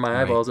straight and burn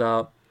my eyeballs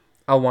out,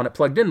 I'll want it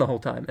plugged in the whole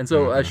time. And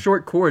so a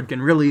short cord can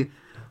really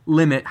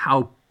limit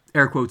how,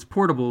 air quotes,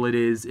 portable it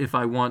is if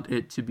I want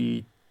it to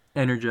be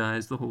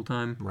energized the whole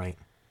time. Right.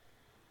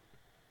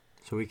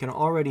 So we can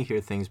already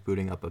hear things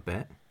booting up a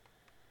bit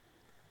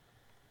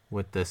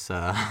with this.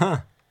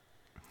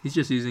 He's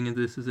just using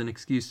this as an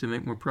excuse to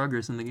make more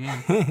progress in the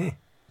game.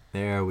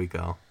 There we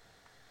go.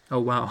 Oh,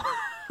 wow.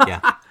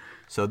 Yeah.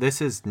 So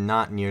this is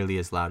not nearly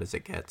as loud as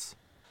it gets.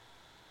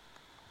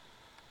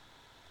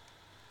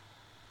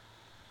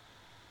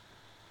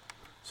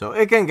 So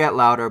it can get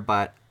louder,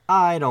 but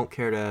I don't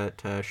care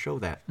to show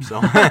that. So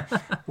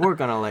we're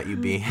going to let you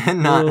be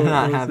and not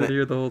have it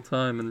here the whole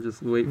time and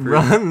just wait for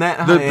run that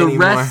high the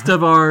rest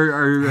of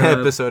our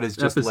episode is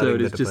just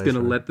going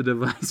to let the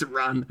device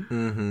run.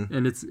 Mm-hmm.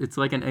 And it's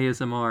like an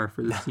ASMR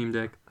for the Steam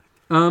Deck.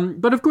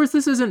 But of course,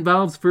 this isn't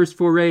Valve's first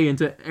foray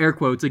into, air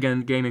quotes,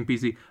 again, gaming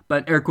PC,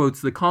 but air quotes,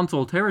 the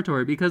console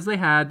territory, because they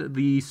had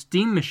the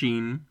Steam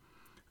Machine,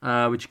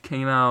 which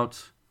came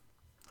out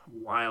a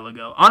while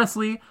ago.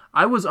 Honestly,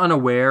 I was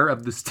unaware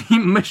of the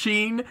Steam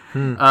Machine.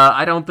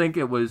 I don't think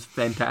it was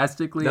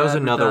fantastically That was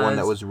advertised. another one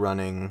that was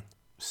running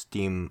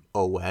Steam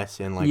OS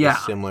in like a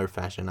similar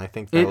fashion. I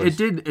think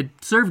that it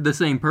served the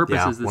same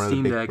purpose as the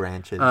Steam Deck,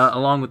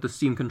 along with the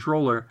Steam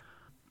controller.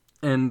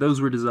 And those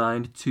were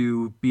designed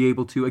to be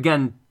able to,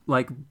 again,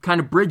 like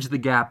kind of bridge the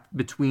gap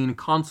between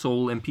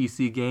console and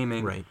PC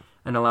gaming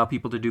and allow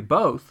people to do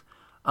both.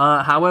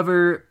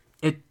 However,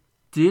 it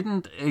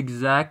didn't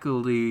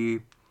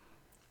exactly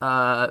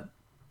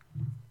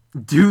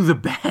do the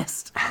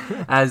best,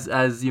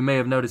 as you may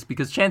have noticed,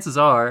 because chances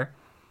are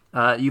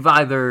you've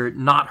either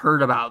not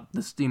heard about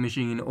the Steam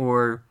Machine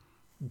or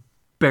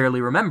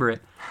barely remember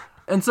it.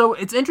 And so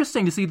it's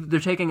interesting to see that they're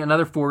taking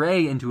another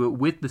foray into it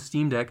with the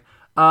Steam Deck.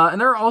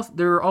 And there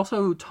are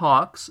also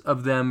talks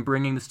of them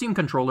bringing the Steam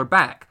controller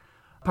back.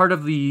 Part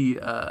of the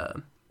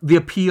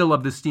appeal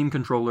of the Steam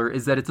controller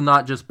is that it's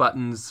not just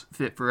buttons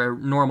fit for a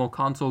normal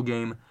console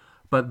game,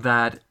 but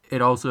that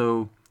it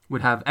also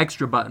would have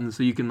extra buttons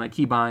so you can like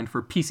keybind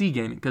for PC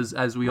gaming, because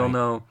as we all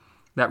know,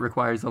 that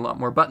requires a lot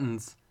more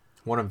buttons.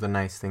 One of the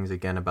nice things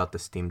again about the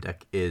Steam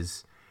Deck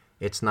is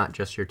it's not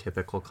just your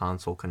typical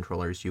console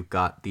controllers. You've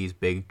got these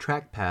big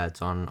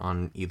trackpads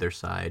on either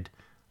side.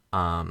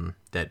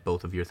 That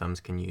both of your thumbs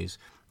can use.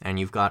 And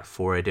you've got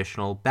 4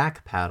 additional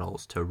back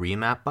paddles to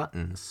remap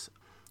buttons,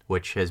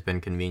 which has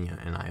been convenient,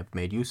 and I have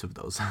made use of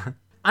those.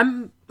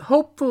 I'm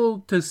hopeful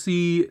to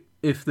see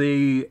if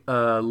they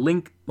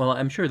link... Well,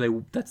 I'm sure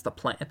that's the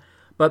plan.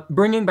 But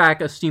bringing back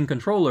a Steam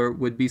controller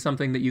would be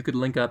something that you could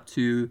link up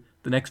to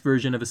the next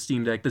version of a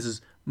Steam Deck. This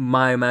is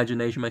my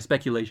imagination, my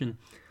speculation.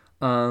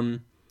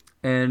 And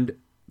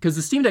because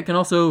the Steam Deck can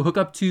also hook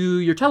up to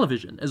your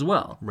television as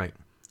well. Right.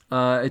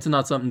 It's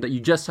not something that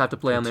you just have to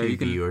play on there. TV you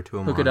can or to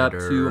a hook monitor,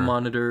 it up to a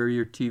monitor,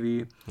 your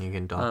TV. You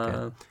can dock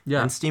it.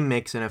 Yeah. And Steam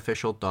makes an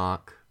official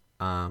dock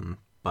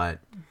But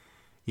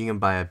you can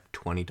buy a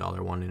 $20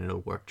 one and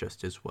it'll work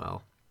just as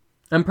well.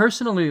 And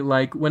personally,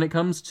 like, when it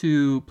comes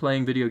to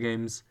playing video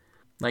games,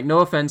 like, no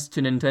offense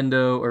to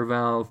Nintendo or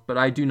Valve, but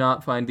I do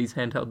not find these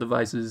handheld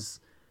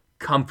devices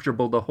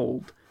comfortable to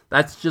hold.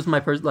 That's just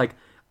my like,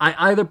 I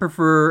either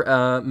prefer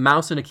a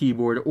mouse and a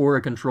keyboard or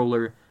a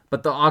controller,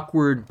 but the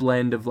awkward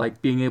blend of,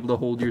 like, being able to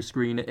hold your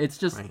screen, it's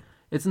just, right.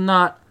 It's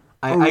not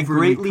I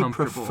greatly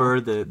prefer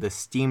the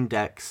Steam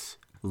Deck's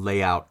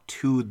layout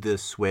to the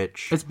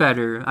Switch. It's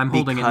better. I'm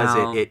holding it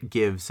now. Because it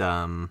gives,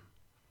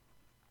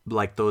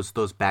 like,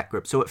 those back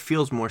grips, so it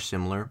feels more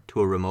similar to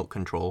a remote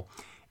control.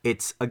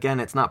 It's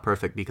not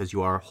perfect because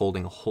you are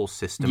holding a whole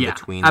system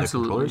between the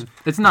controllers.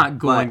 It's not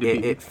going to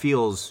be. It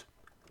feels,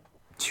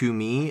 to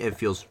me,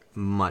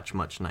 much,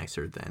 much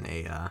nicer than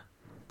a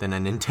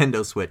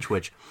Nintendo Switch,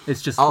 which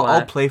it's just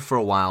I'll play for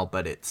a while,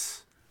 but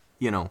it's,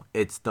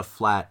 it's the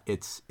flat,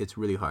 it's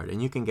really hard,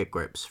 and you can get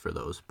grips for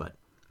those, but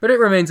it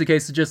remains the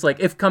case of just, like,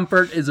 if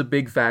comfort is a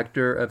big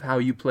factor of how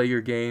you play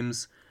your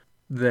games,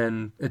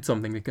 then it's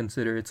something to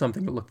consider. It's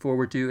something to look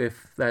forward to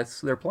if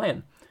that's their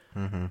plan.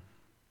 Mm-hmm.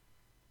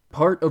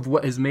 Part of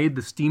what has made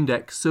the Steam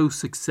Deck so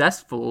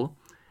successful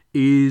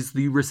is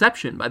the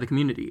reception by the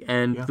community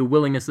and the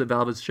willingness that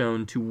Valve has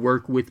shown to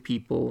work with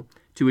people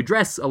to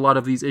address a lot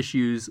of these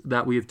issues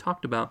that we have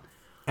talked about.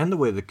 And the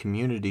way the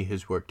community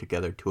has worked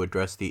together to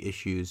address the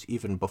issues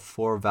even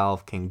before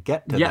Valve can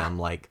get to them,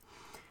 like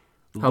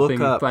helping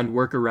find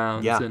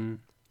workarounds. And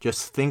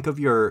just think of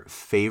your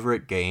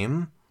favorite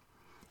game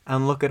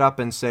and look it up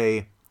and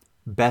say,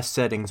 best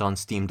settings on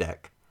Steam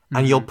Deck.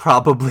 And you'll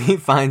probably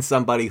find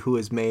somebody who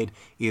has made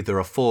either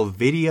a full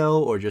video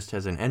or just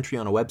has an entry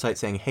on a website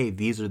saying, hey,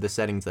 these are the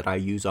settings that I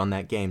use on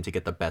that game to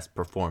get the best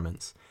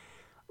performance.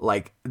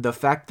 Like, the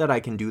fact that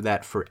I can do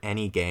that for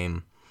any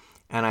game,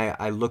 and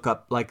I look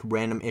up, like,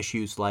 random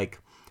issues, like,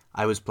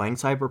 I was playing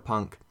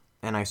Cyberpunk,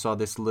 and I saw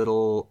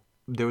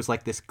there was,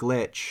 like, this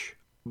glitch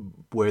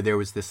where there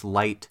was this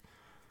light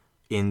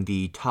in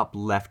the top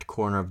left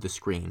corner of the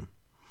screen.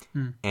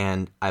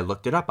 And I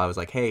looked it up. I was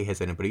like, hey, has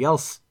anybody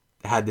else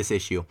had this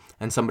issue?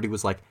 And somebody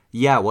was like,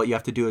 yeah, what you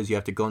have to do is you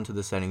have to go into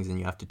the settings and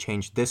you have to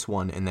change this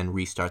one and then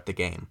restart the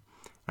game.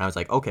 And I was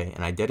like, okay,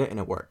 and I did it and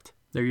it worked.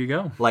 There you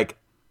go. Like,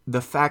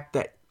 the fact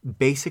that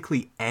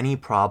basically any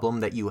problem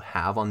that you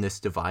have on this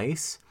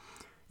device,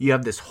 you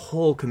have this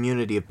whole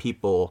community of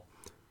people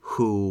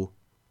who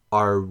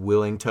are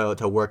willing to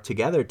work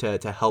together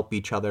to help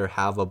each other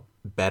have a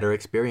better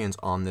experience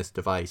on this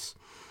device,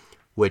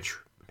 which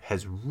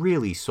has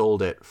really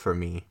sold it for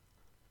me.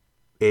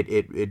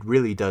 It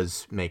really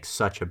does make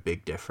such a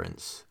big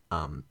difference,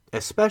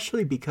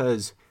 especially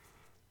because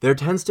there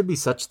tends to be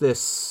such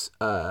this,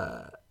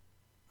 I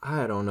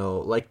don't know,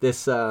 like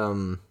this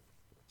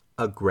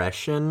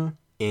aggression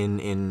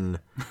in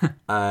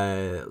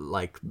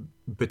like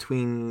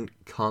between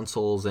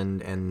consoles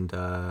and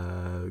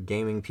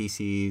gaming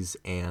PCs,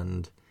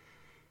 and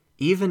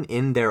even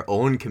in their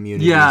own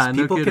communities,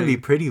 people can be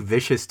pretty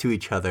vicious to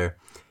each other.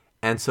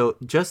 And so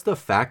just the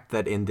fact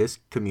that in this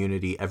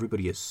community,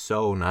 everybody is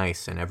so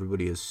nice and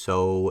everybody is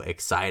so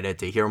excited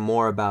to hear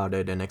more about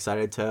it and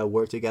excited to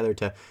work together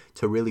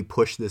to really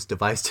push this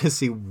device to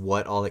see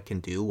what all it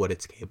can do, what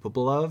it's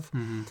capable of.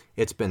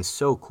 It's been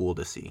so cool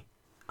to see.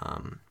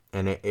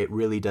 And it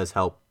really does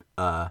help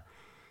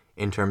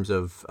in terms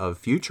of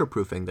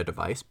future-proofing the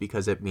device,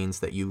 because it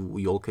means that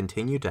you'll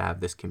continue to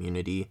have this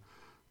community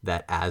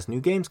that as new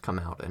games come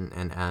out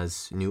and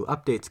as new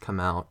updates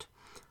come out,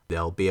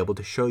 they'll be able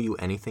to show you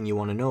anything you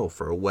want to know,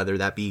 for whether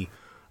that be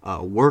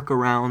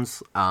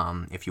workarounds,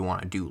 if you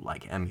want to do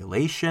like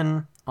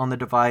emulation on the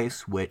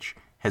device, which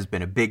has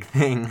been a big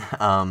thing.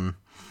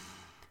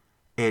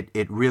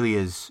 It really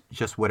is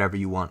just whatever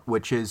you want,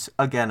 which is,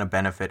 again, a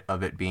benefit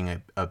of it being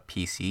a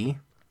PC,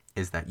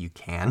 is that you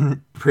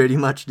can pretty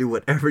much do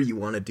whatever you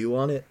want to do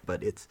on it.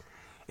 But it's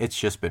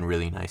just been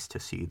really nice to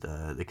see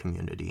the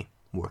community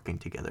working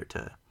together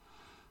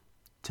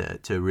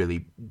to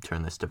really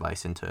turn this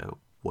device into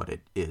what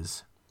it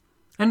is.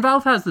 And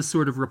Valve has this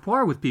sort of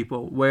rapport with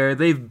people where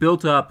they've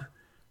built up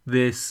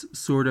this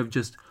sort of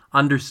just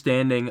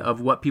understanding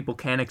of what people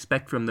can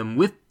expect from them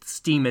with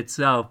Steam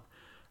itself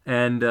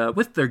and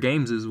with their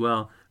games as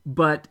well.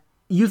 But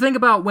you think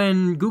about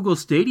when Google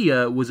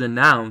Stadia was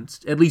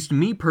announced, at least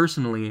me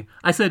personally,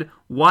 I said,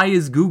 why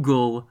is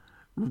Google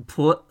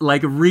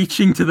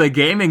reaching to the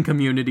gaming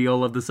community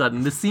all of a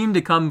sudden? This seemed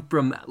to come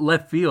from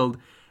left field,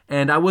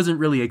 and I wasn't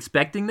really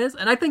expecting this.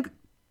 And I think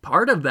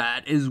part of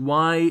that is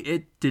why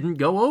it didn't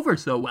go over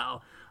so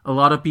well. A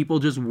lot of people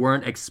just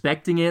weren't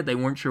expecting it. They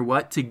weren't sure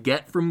what to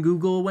get from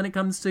Google when it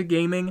comes to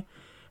gaming.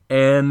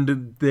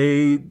 And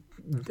they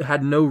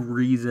had no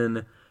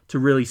reason to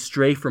really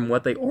stray from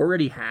what they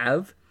already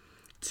have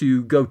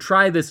to go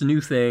try this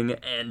new thing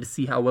and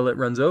see how well it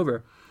runs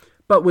over.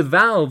 But with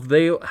Valve,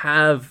 they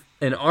have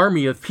an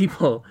army of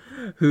people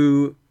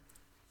who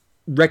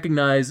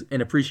recognize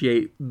and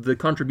appreciate the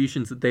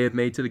contributions that they have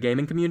made to the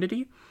gaming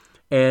community.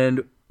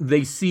 And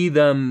they see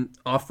them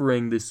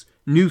offering this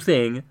new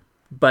thing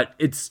but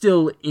it's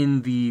still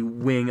in the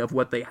wing of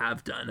what they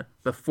have done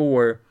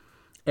before,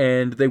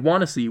 and they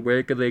want to see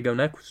where could they go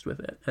next with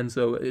it. And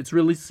so it's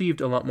really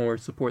received a lot more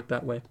support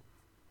that way.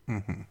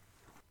 Mm-hmm.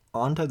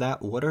 On to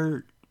that, what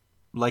are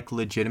like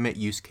legitimate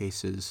use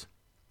cases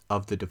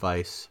of the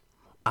device?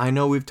 I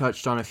know we've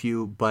touched on a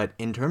few, but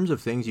in terms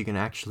of things you can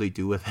actually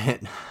do with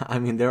it, I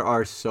mean, there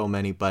are so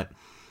many, but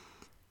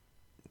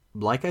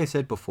like I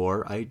said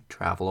before, I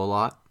travel a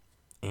lot,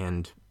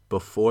 and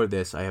before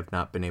this, I have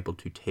not been able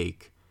to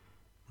take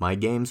my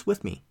games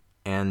with me,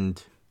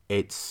 and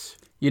it's...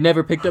 You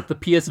never picked up the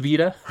PS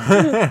Vita?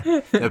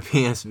 The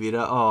PS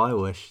Vita? Oh, I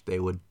wish they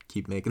would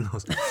keep making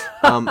those.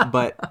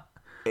 But,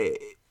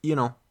 you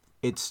know,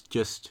 it's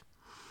just...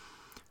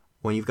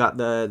 When you've got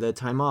the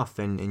time off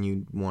and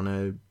you want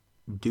to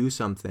do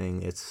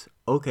something, it's,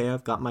 okay,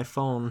 I've got my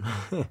phone.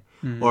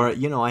 Mm-hmm. Or,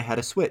 you know, I had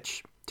a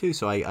Switch, too,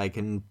 so I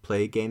can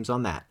play games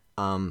on that.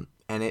 And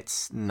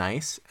it's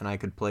nice, and I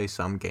could play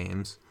some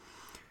games.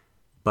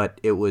 But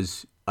it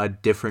was a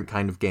different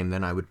kind of game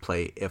than I would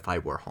play if I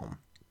were home.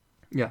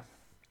 Yeah.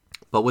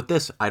 But with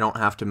this, I don't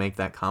have to make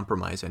that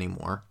compromise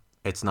anymore.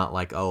 It's not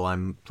like, oh,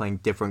 I'm playing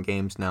different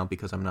games now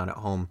because I'm not at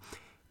home.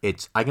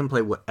 It's, I can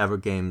play whatever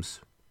games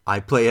I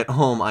play at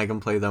home. I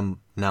can play them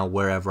now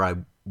wherever I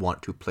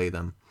want to play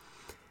them,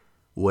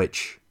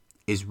 which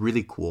is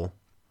really cool.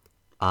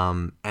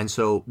 And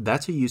so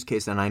that's a use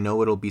case, and I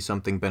know it'll be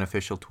something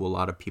beneficial to a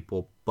lot of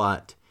people.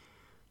 But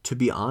to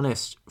be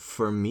honest,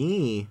 for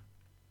me,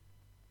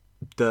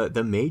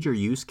 the major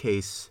use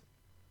case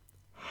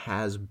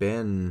has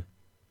been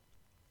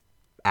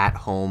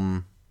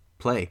at-home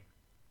play.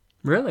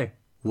 Really?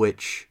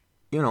 Which,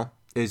 you know,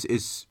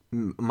 is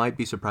might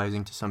be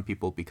surprising to some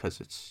people because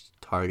it's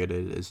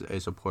targeted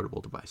as a portable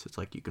device. It's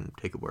like you can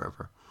take it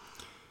wherever.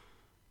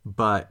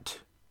 But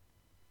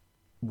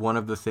one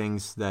of the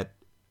things that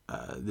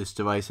this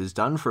device has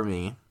done for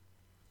me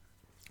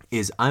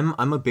is I'm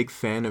a big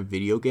fan of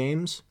video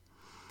games,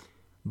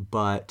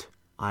 but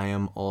I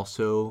am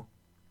also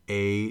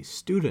a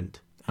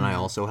student, and I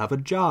also have a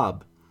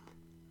job,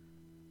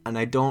 and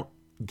I don't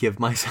give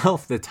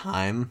myself the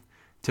time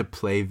to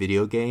play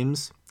video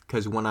games,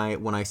 because when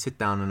I sit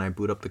down and I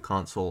boot up the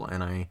console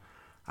and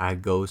I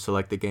go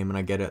select the game and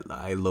I get it,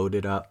 I load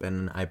it up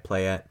and I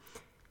play it,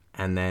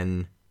 and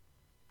then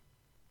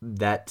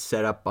that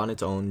setup on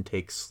its own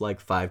takes like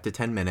 5 to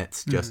 10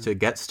 minutes just to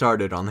get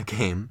started on the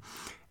game,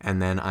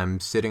 and then I'm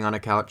sitting on a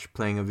couch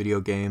playing a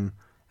video game,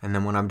 and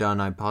then when I'm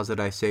done, I pause it,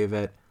 I save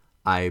it,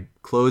 I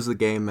close the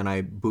game, and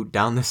I boot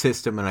down the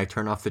system, and I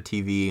turn off the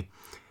TV,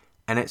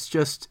 and it's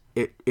just,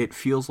 it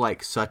feels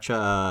like such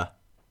a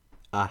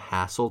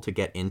hassle to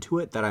get into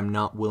it that I'm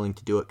not willing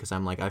to do it, because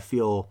I'm like, I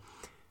feel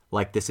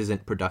like this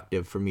isn't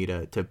productive for me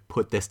to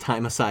put this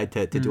time aside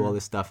to do all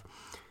this stuff.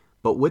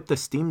 But with the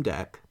Steam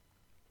Deck,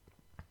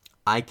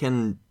 I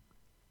can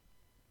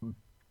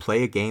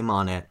play a game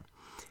on it,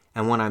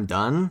 and when I'm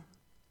done,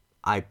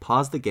 I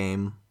pause the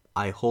game,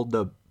 I click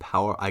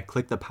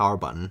the power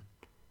button,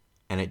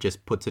 and it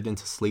just puts it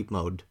into sleep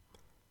mode,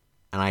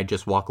 and I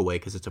just walk away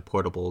because it's a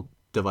portable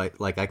device.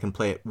 Like, I can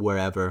play it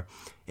wherever.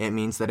 It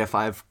means that if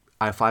I've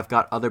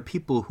got other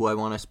people who I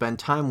want to spend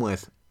time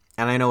with,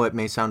 and I know it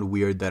may sound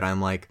weird that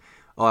I'm like,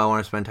 oh, I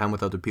want to spend time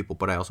with other people,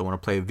 but I also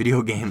want to play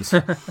video games.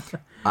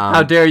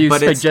 How dare you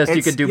suggest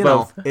you could do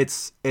both?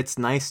 It's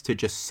nice to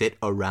just sit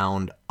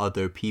around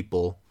other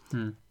people,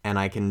 and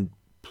I can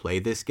play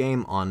this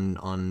game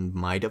on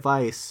my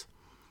device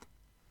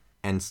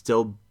and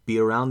still be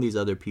around these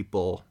other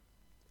people,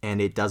 and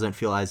it doesn't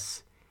feel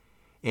as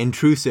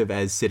intrusive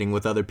as sitting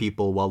with other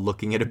people while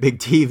looking at a big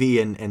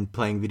TV and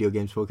playing video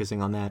games,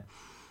 focusing on that.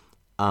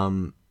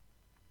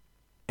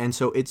 And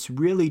so it's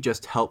really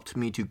just helped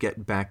me to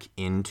get back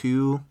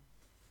into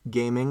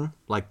gaming,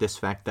 like this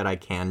fact that I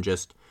can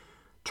just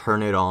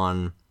turn it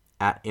on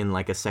in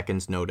like a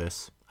second's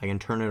notice. I can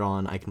turn it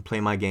on, I can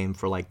play my game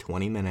for like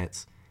 20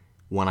 minutes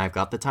when I've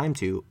got the time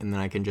to, and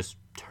then I can just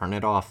turn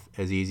it off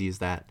as easy as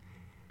that.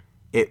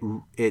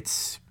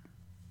 It's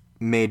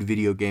made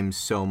video games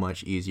so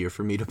much easier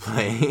for me to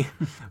play,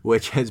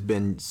 which has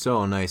been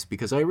so nice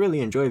because I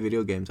really enjoy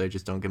video games. I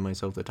just don't give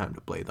myself the time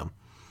to play them.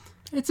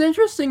 It's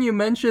interesting you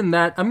mentioned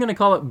that. I'm going to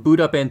call it boot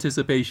up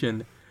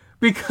anticipation,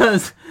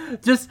 because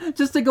just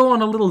to go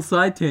on a little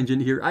side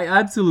tangent here, I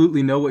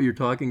absolutely know what you're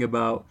talking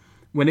about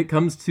when it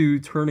comes to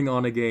turning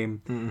on a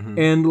game. Mm-hmm.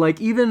 And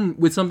like even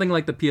with something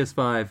like the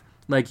PS5,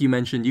 like you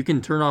mentioned, you can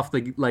turn off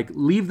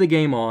leave the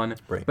game on,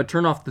 right, but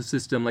turn off the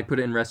system, like put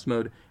it in rest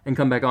mode and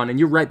come back on, and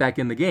you're right back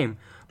in the game.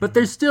 But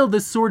there's still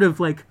this sort of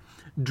like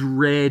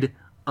dread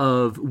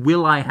of,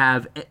 will I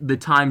have the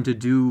time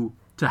to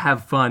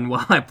have fun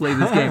while I play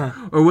this game?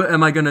 Or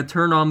am I going to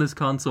turn on this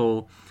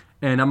console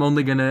and I'm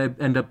only going to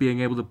end up being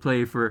able to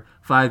play for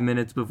 5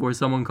 minutes before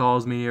someone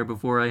calls me or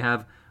before I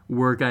have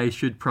work I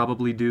should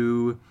probably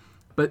do?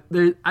 But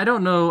I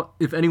don't know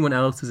if anyone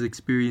else has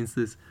experienced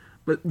this,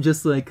 but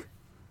just like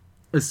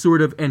a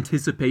sort of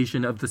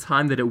anticipation of the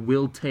time that it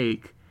will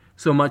take,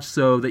 so much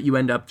so that you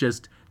end up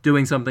just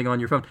doing something on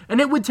your phone.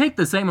 And it would take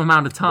the same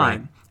amount of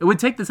time. Right. It would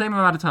take the same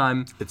amount of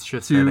time. It's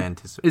just that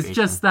anticipation. It's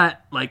just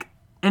that, like,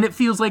 and it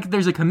feels like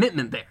there's a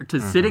commitment there to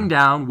sitting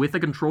down with a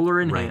controller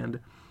in hand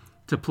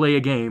to play a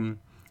game.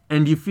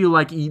 And you feel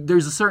like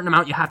there's a certain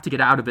amount you have to get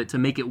out of it to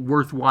make it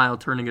worthwhile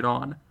turning it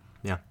on.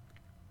 Yeah.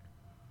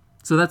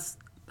 So that's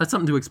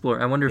something to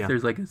explore. I wonder if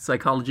there's like a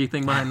psychology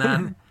thing behind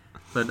that.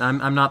 But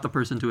I'm not the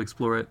person to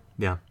explore it.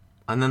 Yeah.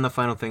 And then the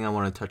final thing I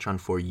want to touch on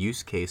for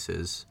use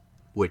cases,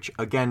 which,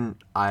 again,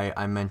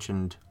 I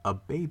mentioned a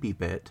baby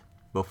bit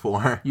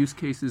before. Use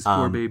cases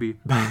for baby.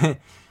 Is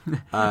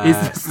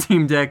the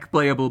Steam Deck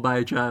playable by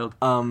a child?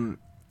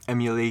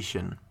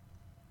 Emulation.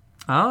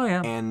 Oh,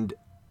 yeah. And,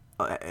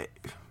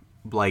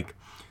 like,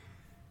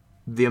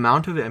 the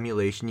amount of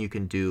emulation you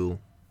can do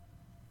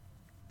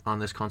on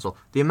this console,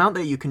 the amount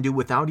that you can do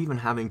without even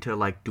having to,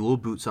 like, dual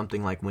boot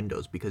something like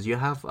Windows, because you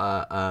have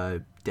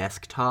a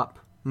desktop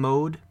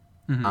mode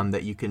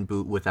that you can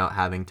boot without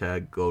having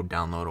to go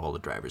download all the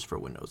drivers for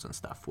Windows and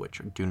stuff,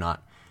 which do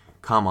not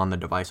come on the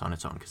device on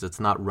its own, because it's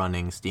not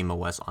running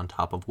SteamOS on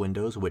top of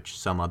Windows, which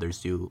some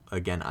others do.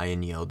 Again,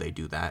 INEO, they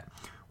do that,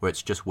 where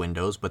it's just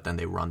Windows, but then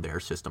they run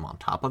their system on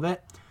top of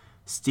it.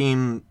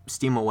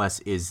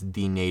 SteamOS is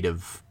the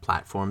native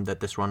platform that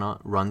this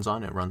runs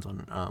on. It runs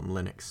on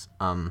Linux.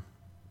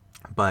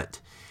 But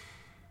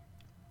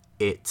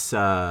it's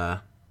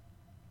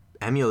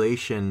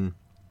emulation.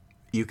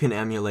 You can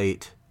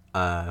emulate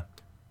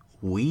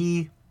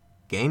Wii,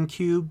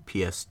 GameCube,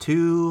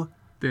 PS2,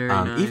 Very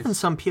nice. even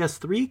some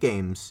PS3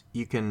 games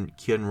you can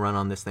run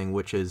on this thing,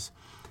 which is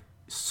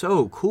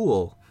so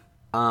cool.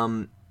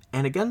 And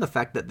again, the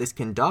fact that this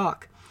can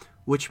dock,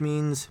 which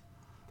means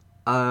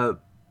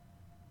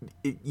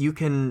you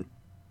can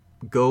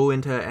go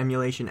into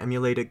emulation,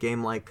 emulate a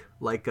game like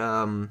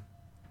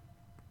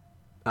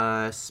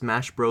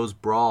Smash Bros.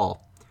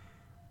 Brawl,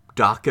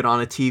 dock it on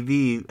a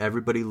TV,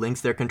 everybody links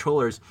their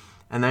controllers,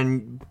 and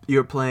then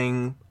you're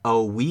playing a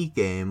Wii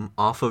game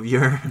off of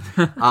your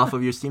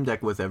Steam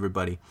Deck with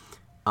everybody.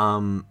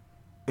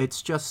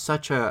 It's just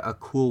such a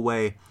cool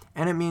way,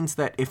 and it means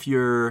that if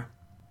you're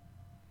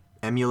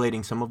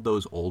emulating some of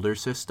those older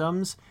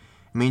systems,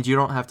 it means you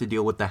don't have to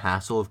deal with the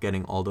hassle of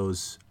getting all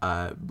those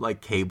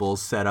like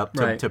cables set up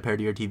to pair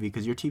to your TV,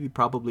 because your TV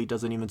probably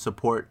doesn't even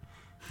support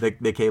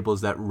the cables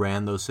that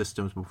ran those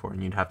systems before,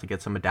 and you'd have to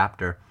get some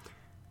adapter.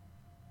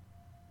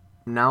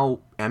 Now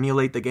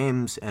emulate the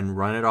games and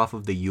run it off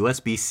of the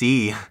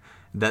USB-C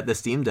that the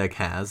Steam Deck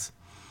has.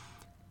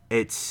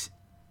 It's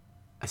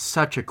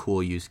such a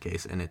cool use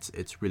case, and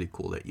it's really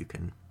cool that you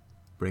can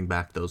bring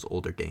back those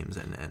older games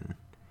and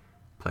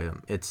play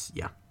them.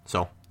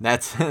 So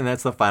that's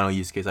the final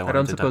use case I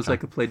wanted to touch on. I don't suppose I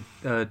could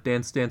play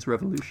Dance Dance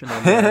Revolution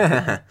on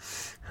there.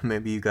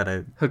 Maybe you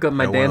gotta hook up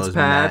my dance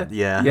pad.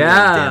 Yeah.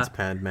 Dance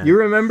pad, man. You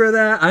remember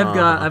that?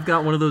 I've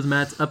got one of those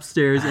mats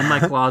upstairs in my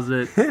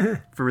closet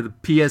for the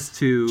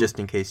PS2. Just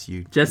in case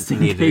you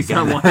need it again.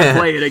 I want to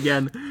play it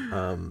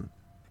again.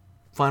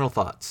 Final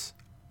thoughts.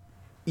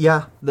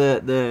 Yeah,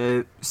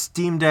 the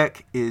Steam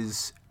Deck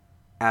is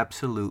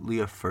absolutely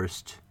a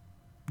first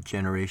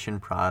generation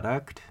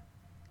product.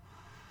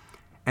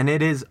 And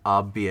it is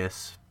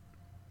obvious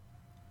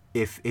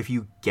if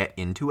you get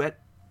into it,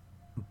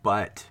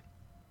 but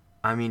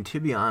I mean, to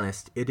be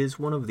honest, it is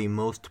one of the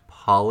most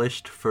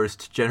polished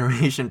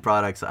first-generation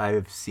products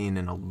I've seen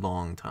in a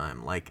long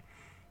time. Like,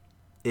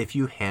 if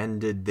you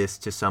handed this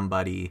to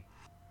somebody,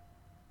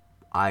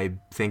 I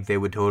think they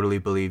would totally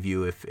believe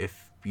you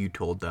if you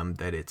told them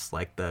that it's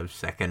like the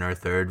second or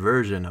third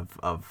version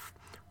of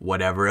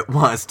whatever it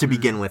was to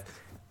begin with.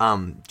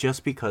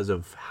 Just because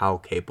of how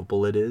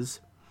capable it is,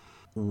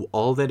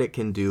 all that it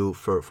can do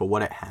for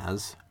what it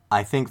has.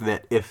 I think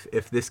that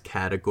if this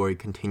category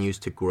continues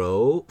to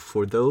grow,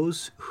 for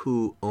those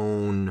who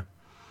own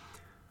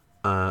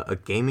a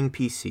gaming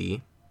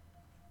PC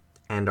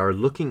and are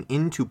looking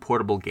into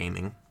portable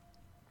gaming,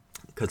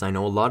 because I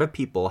know a lot of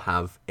people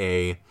have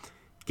a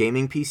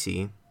gaming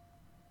PC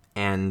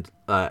and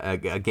a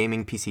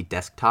gaming PC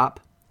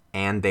desktop,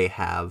 and they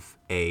have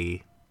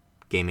a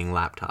gaming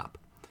laptop,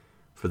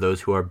 for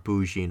those who are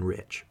bougie and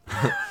rich.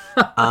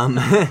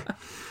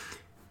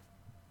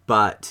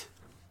 But...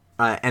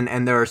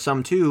 And there are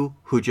some, too,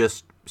 who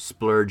just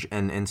splurge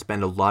and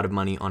spend a lot of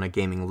money on a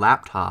gaming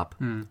laptop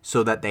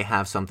so that they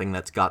have something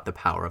that's got the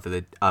power of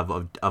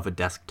a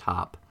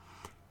desktop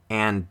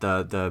and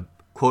the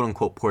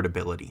quote-unquote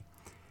portability.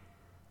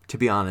 To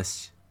be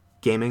honest,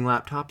 gaming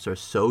laptops are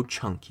so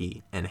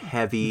chunky and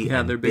heavy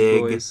and they're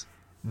big boys,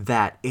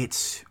 that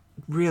it's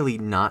really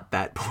not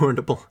that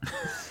portable,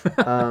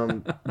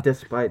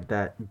 despite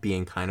that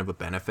being kind of a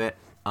benefit.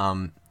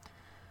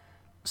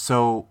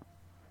 So...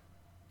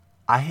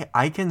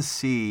 I can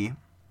see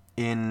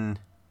in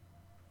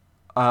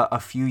a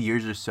few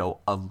years or so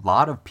a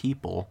lot of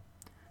people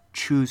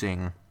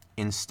choosing,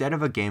 instead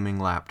of a gaming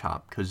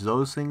laptop, because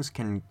those things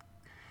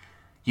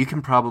you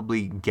can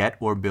probably get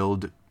or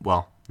build,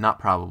 well, not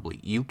probably,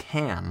 you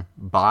can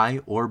buy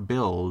or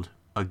build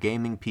a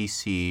gaming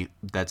PC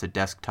that's a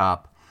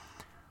desktop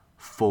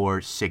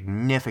for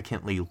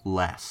significantly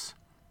less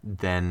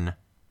than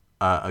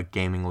a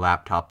gaming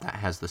laptop that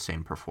has the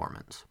same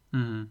performance.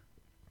 Mm-hmm.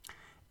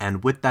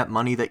 And with that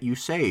money that you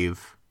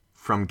save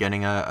from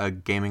getting a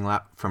gaming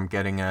from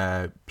getting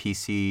a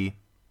PC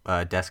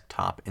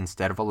desktop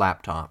instead of a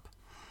laptop,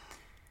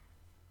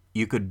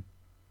 you could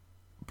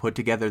put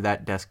together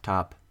that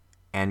desktop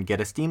and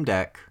get a Steam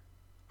Deck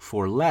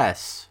for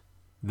less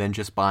than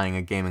just buying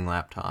a gaming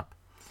laptop.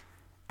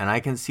 And I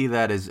can see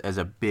that as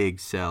a big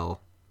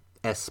sell,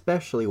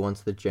 especially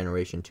once the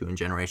Generation 2 and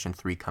Generation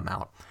 3 come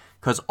out.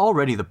 Because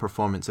already the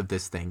performance of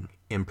this thing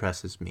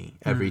impresses me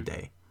every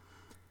day.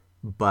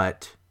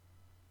 But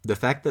the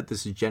fact that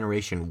this is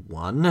Generation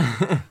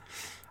 1,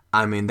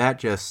 I mean, that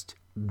just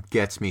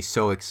gets me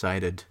so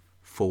excited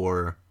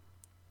for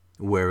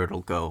where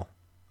it'll go.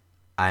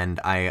 And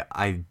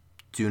I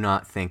do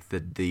not think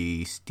that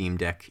the Steam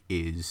Deck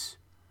is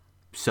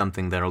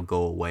something that'll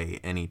go away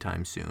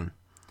anytime soon.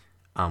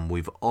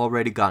 We've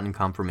already gotten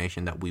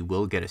confirmation that we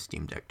will get a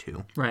Steam Deck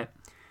 2. Right.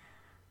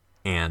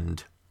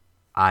 And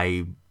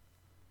I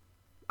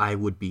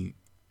would be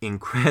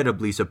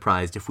incredibly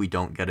surprised if we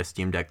don't get a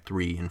Steam Deck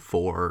 3 and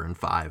 4 and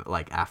 5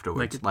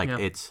 afterwards.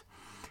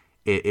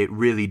 It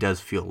really does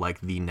feel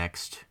like the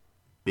next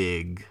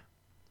big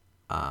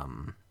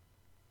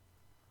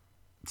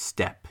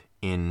step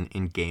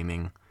in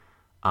gaming.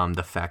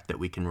 The fact that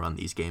we can run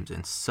these games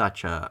in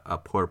such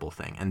a portable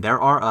thing. And there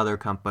are other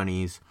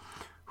companies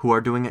who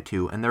are doing it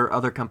too, and there are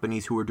other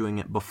companies who were doing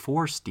it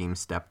before Steam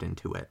stepped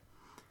into it.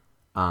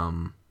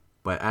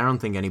 But I don't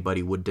think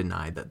anybody would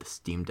deny that the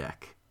Steam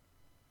Deck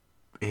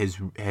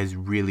has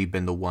really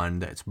been the one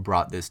that's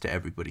brought this to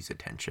everybody's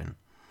attention.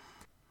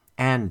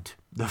 And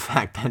the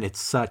fact that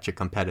it's such a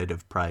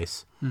competitive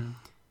price.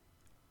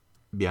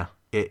 Yeah,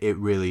 it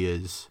really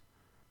is,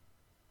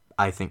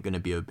 I think, going to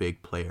be a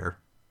big player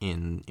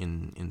in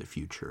the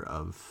future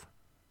of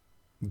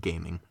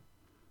gaming.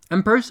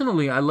 And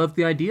personally, I love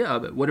the idea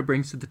of it, what it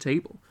brings to the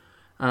table.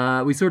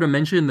 We sort of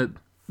mentioned that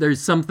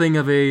there's something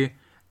of a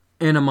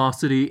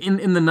animosity,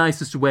 in the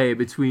nicest way,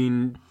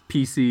 between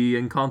PC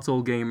and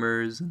console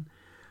gamers.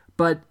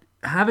 But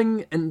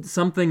having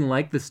something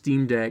like the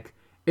Steam Deck,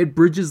 it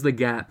bridges the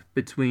gap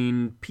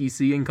between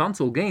PC and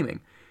console gaming.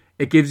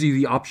 It gives you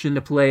the option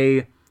to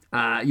play,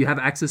 you have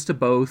access to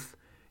both.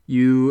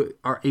 You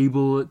are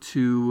able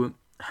to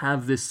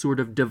have this sort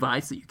of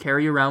device that you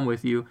carry around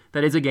with you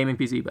that is a gaming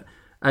PC, but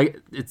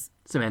it's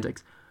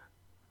semantics.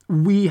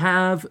 We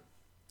have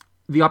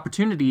the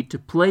opportunity to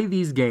play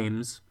these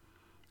games.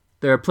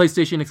 There are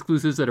PlayStation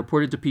exclusives that are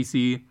ported to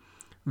PC.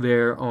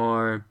 There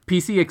are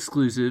PC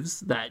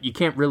exclusives that you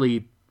can't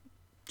really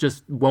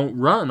just won't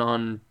run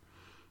on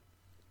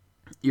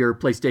your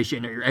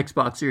PlayStation or your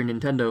Xbox or your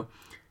Nintendo.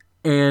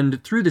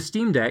 And through the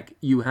Steam Deck,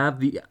 you have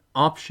the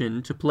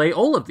option to play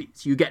all of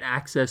these. You get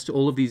access to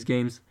all of these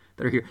games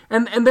that are here.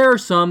 And there are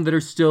some that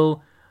are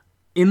still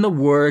in the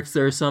works.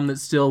 There are some that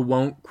still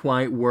won't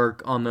quite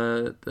work on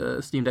the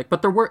Steam Deck.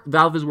 But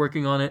Valve is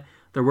working on it.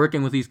 They're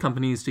working with these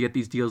companies to get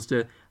these deals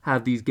to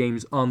have these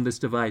games on this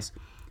device.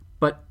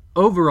 But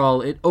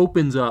overall, it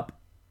opens up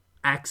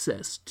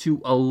access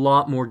to a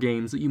lot more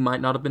games that you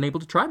might not have been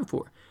able to try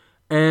before.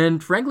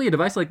 And frankly, a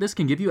device like this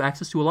can give you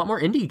access to a lot more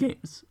indie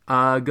games.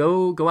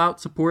 Go out,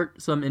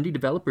 support some indie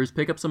developers,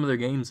 pick up some of their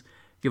games,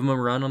 give them a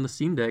run on the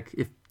Steam Deck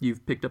if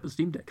you've picked up a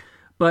Steam Deck.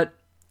 But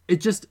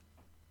it just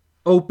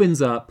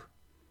opens up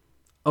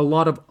a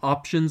lot of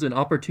options and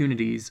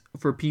opportunities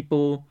for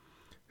people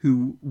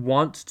who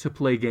want to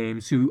play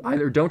games, who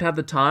either don't have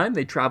the time,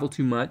 they travel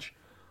too much,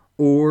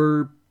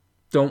 or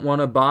don't want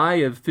to buy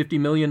a $50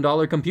 million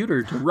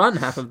computer to run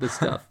half of this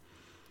stuff.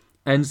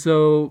 And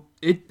so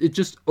it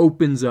just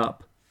opens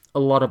up a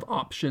lot of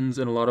options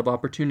and a lot of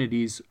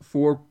opportunities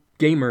for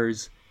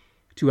gamers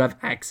to have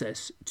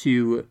access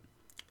to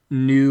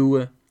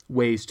new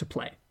ways to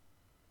play.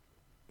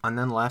 And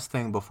then last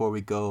thing before we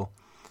go,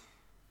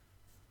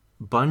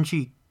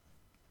 Bungie,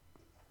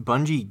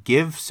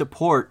 give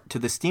support to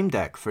the Steam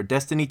Deck for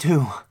Destiny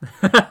 2.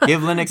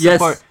 Give Linux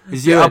support.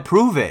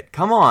 Approve it.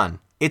 Come on.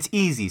 It's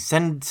easy.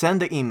 Send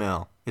the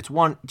email.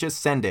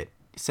 Just send it.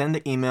 Send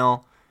the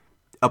email.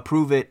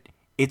 Approve it.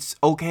 It's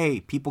okay.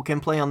 People can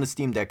play on the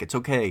Steam Deck. It's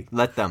okay.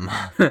 Let them.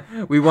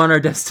 We want our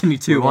Destiny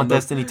 2. We want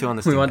Destiny 2 on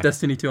the Steam Deck. We want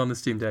Destiny 2 on the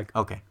Steam Deck.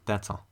 Okay, that's all.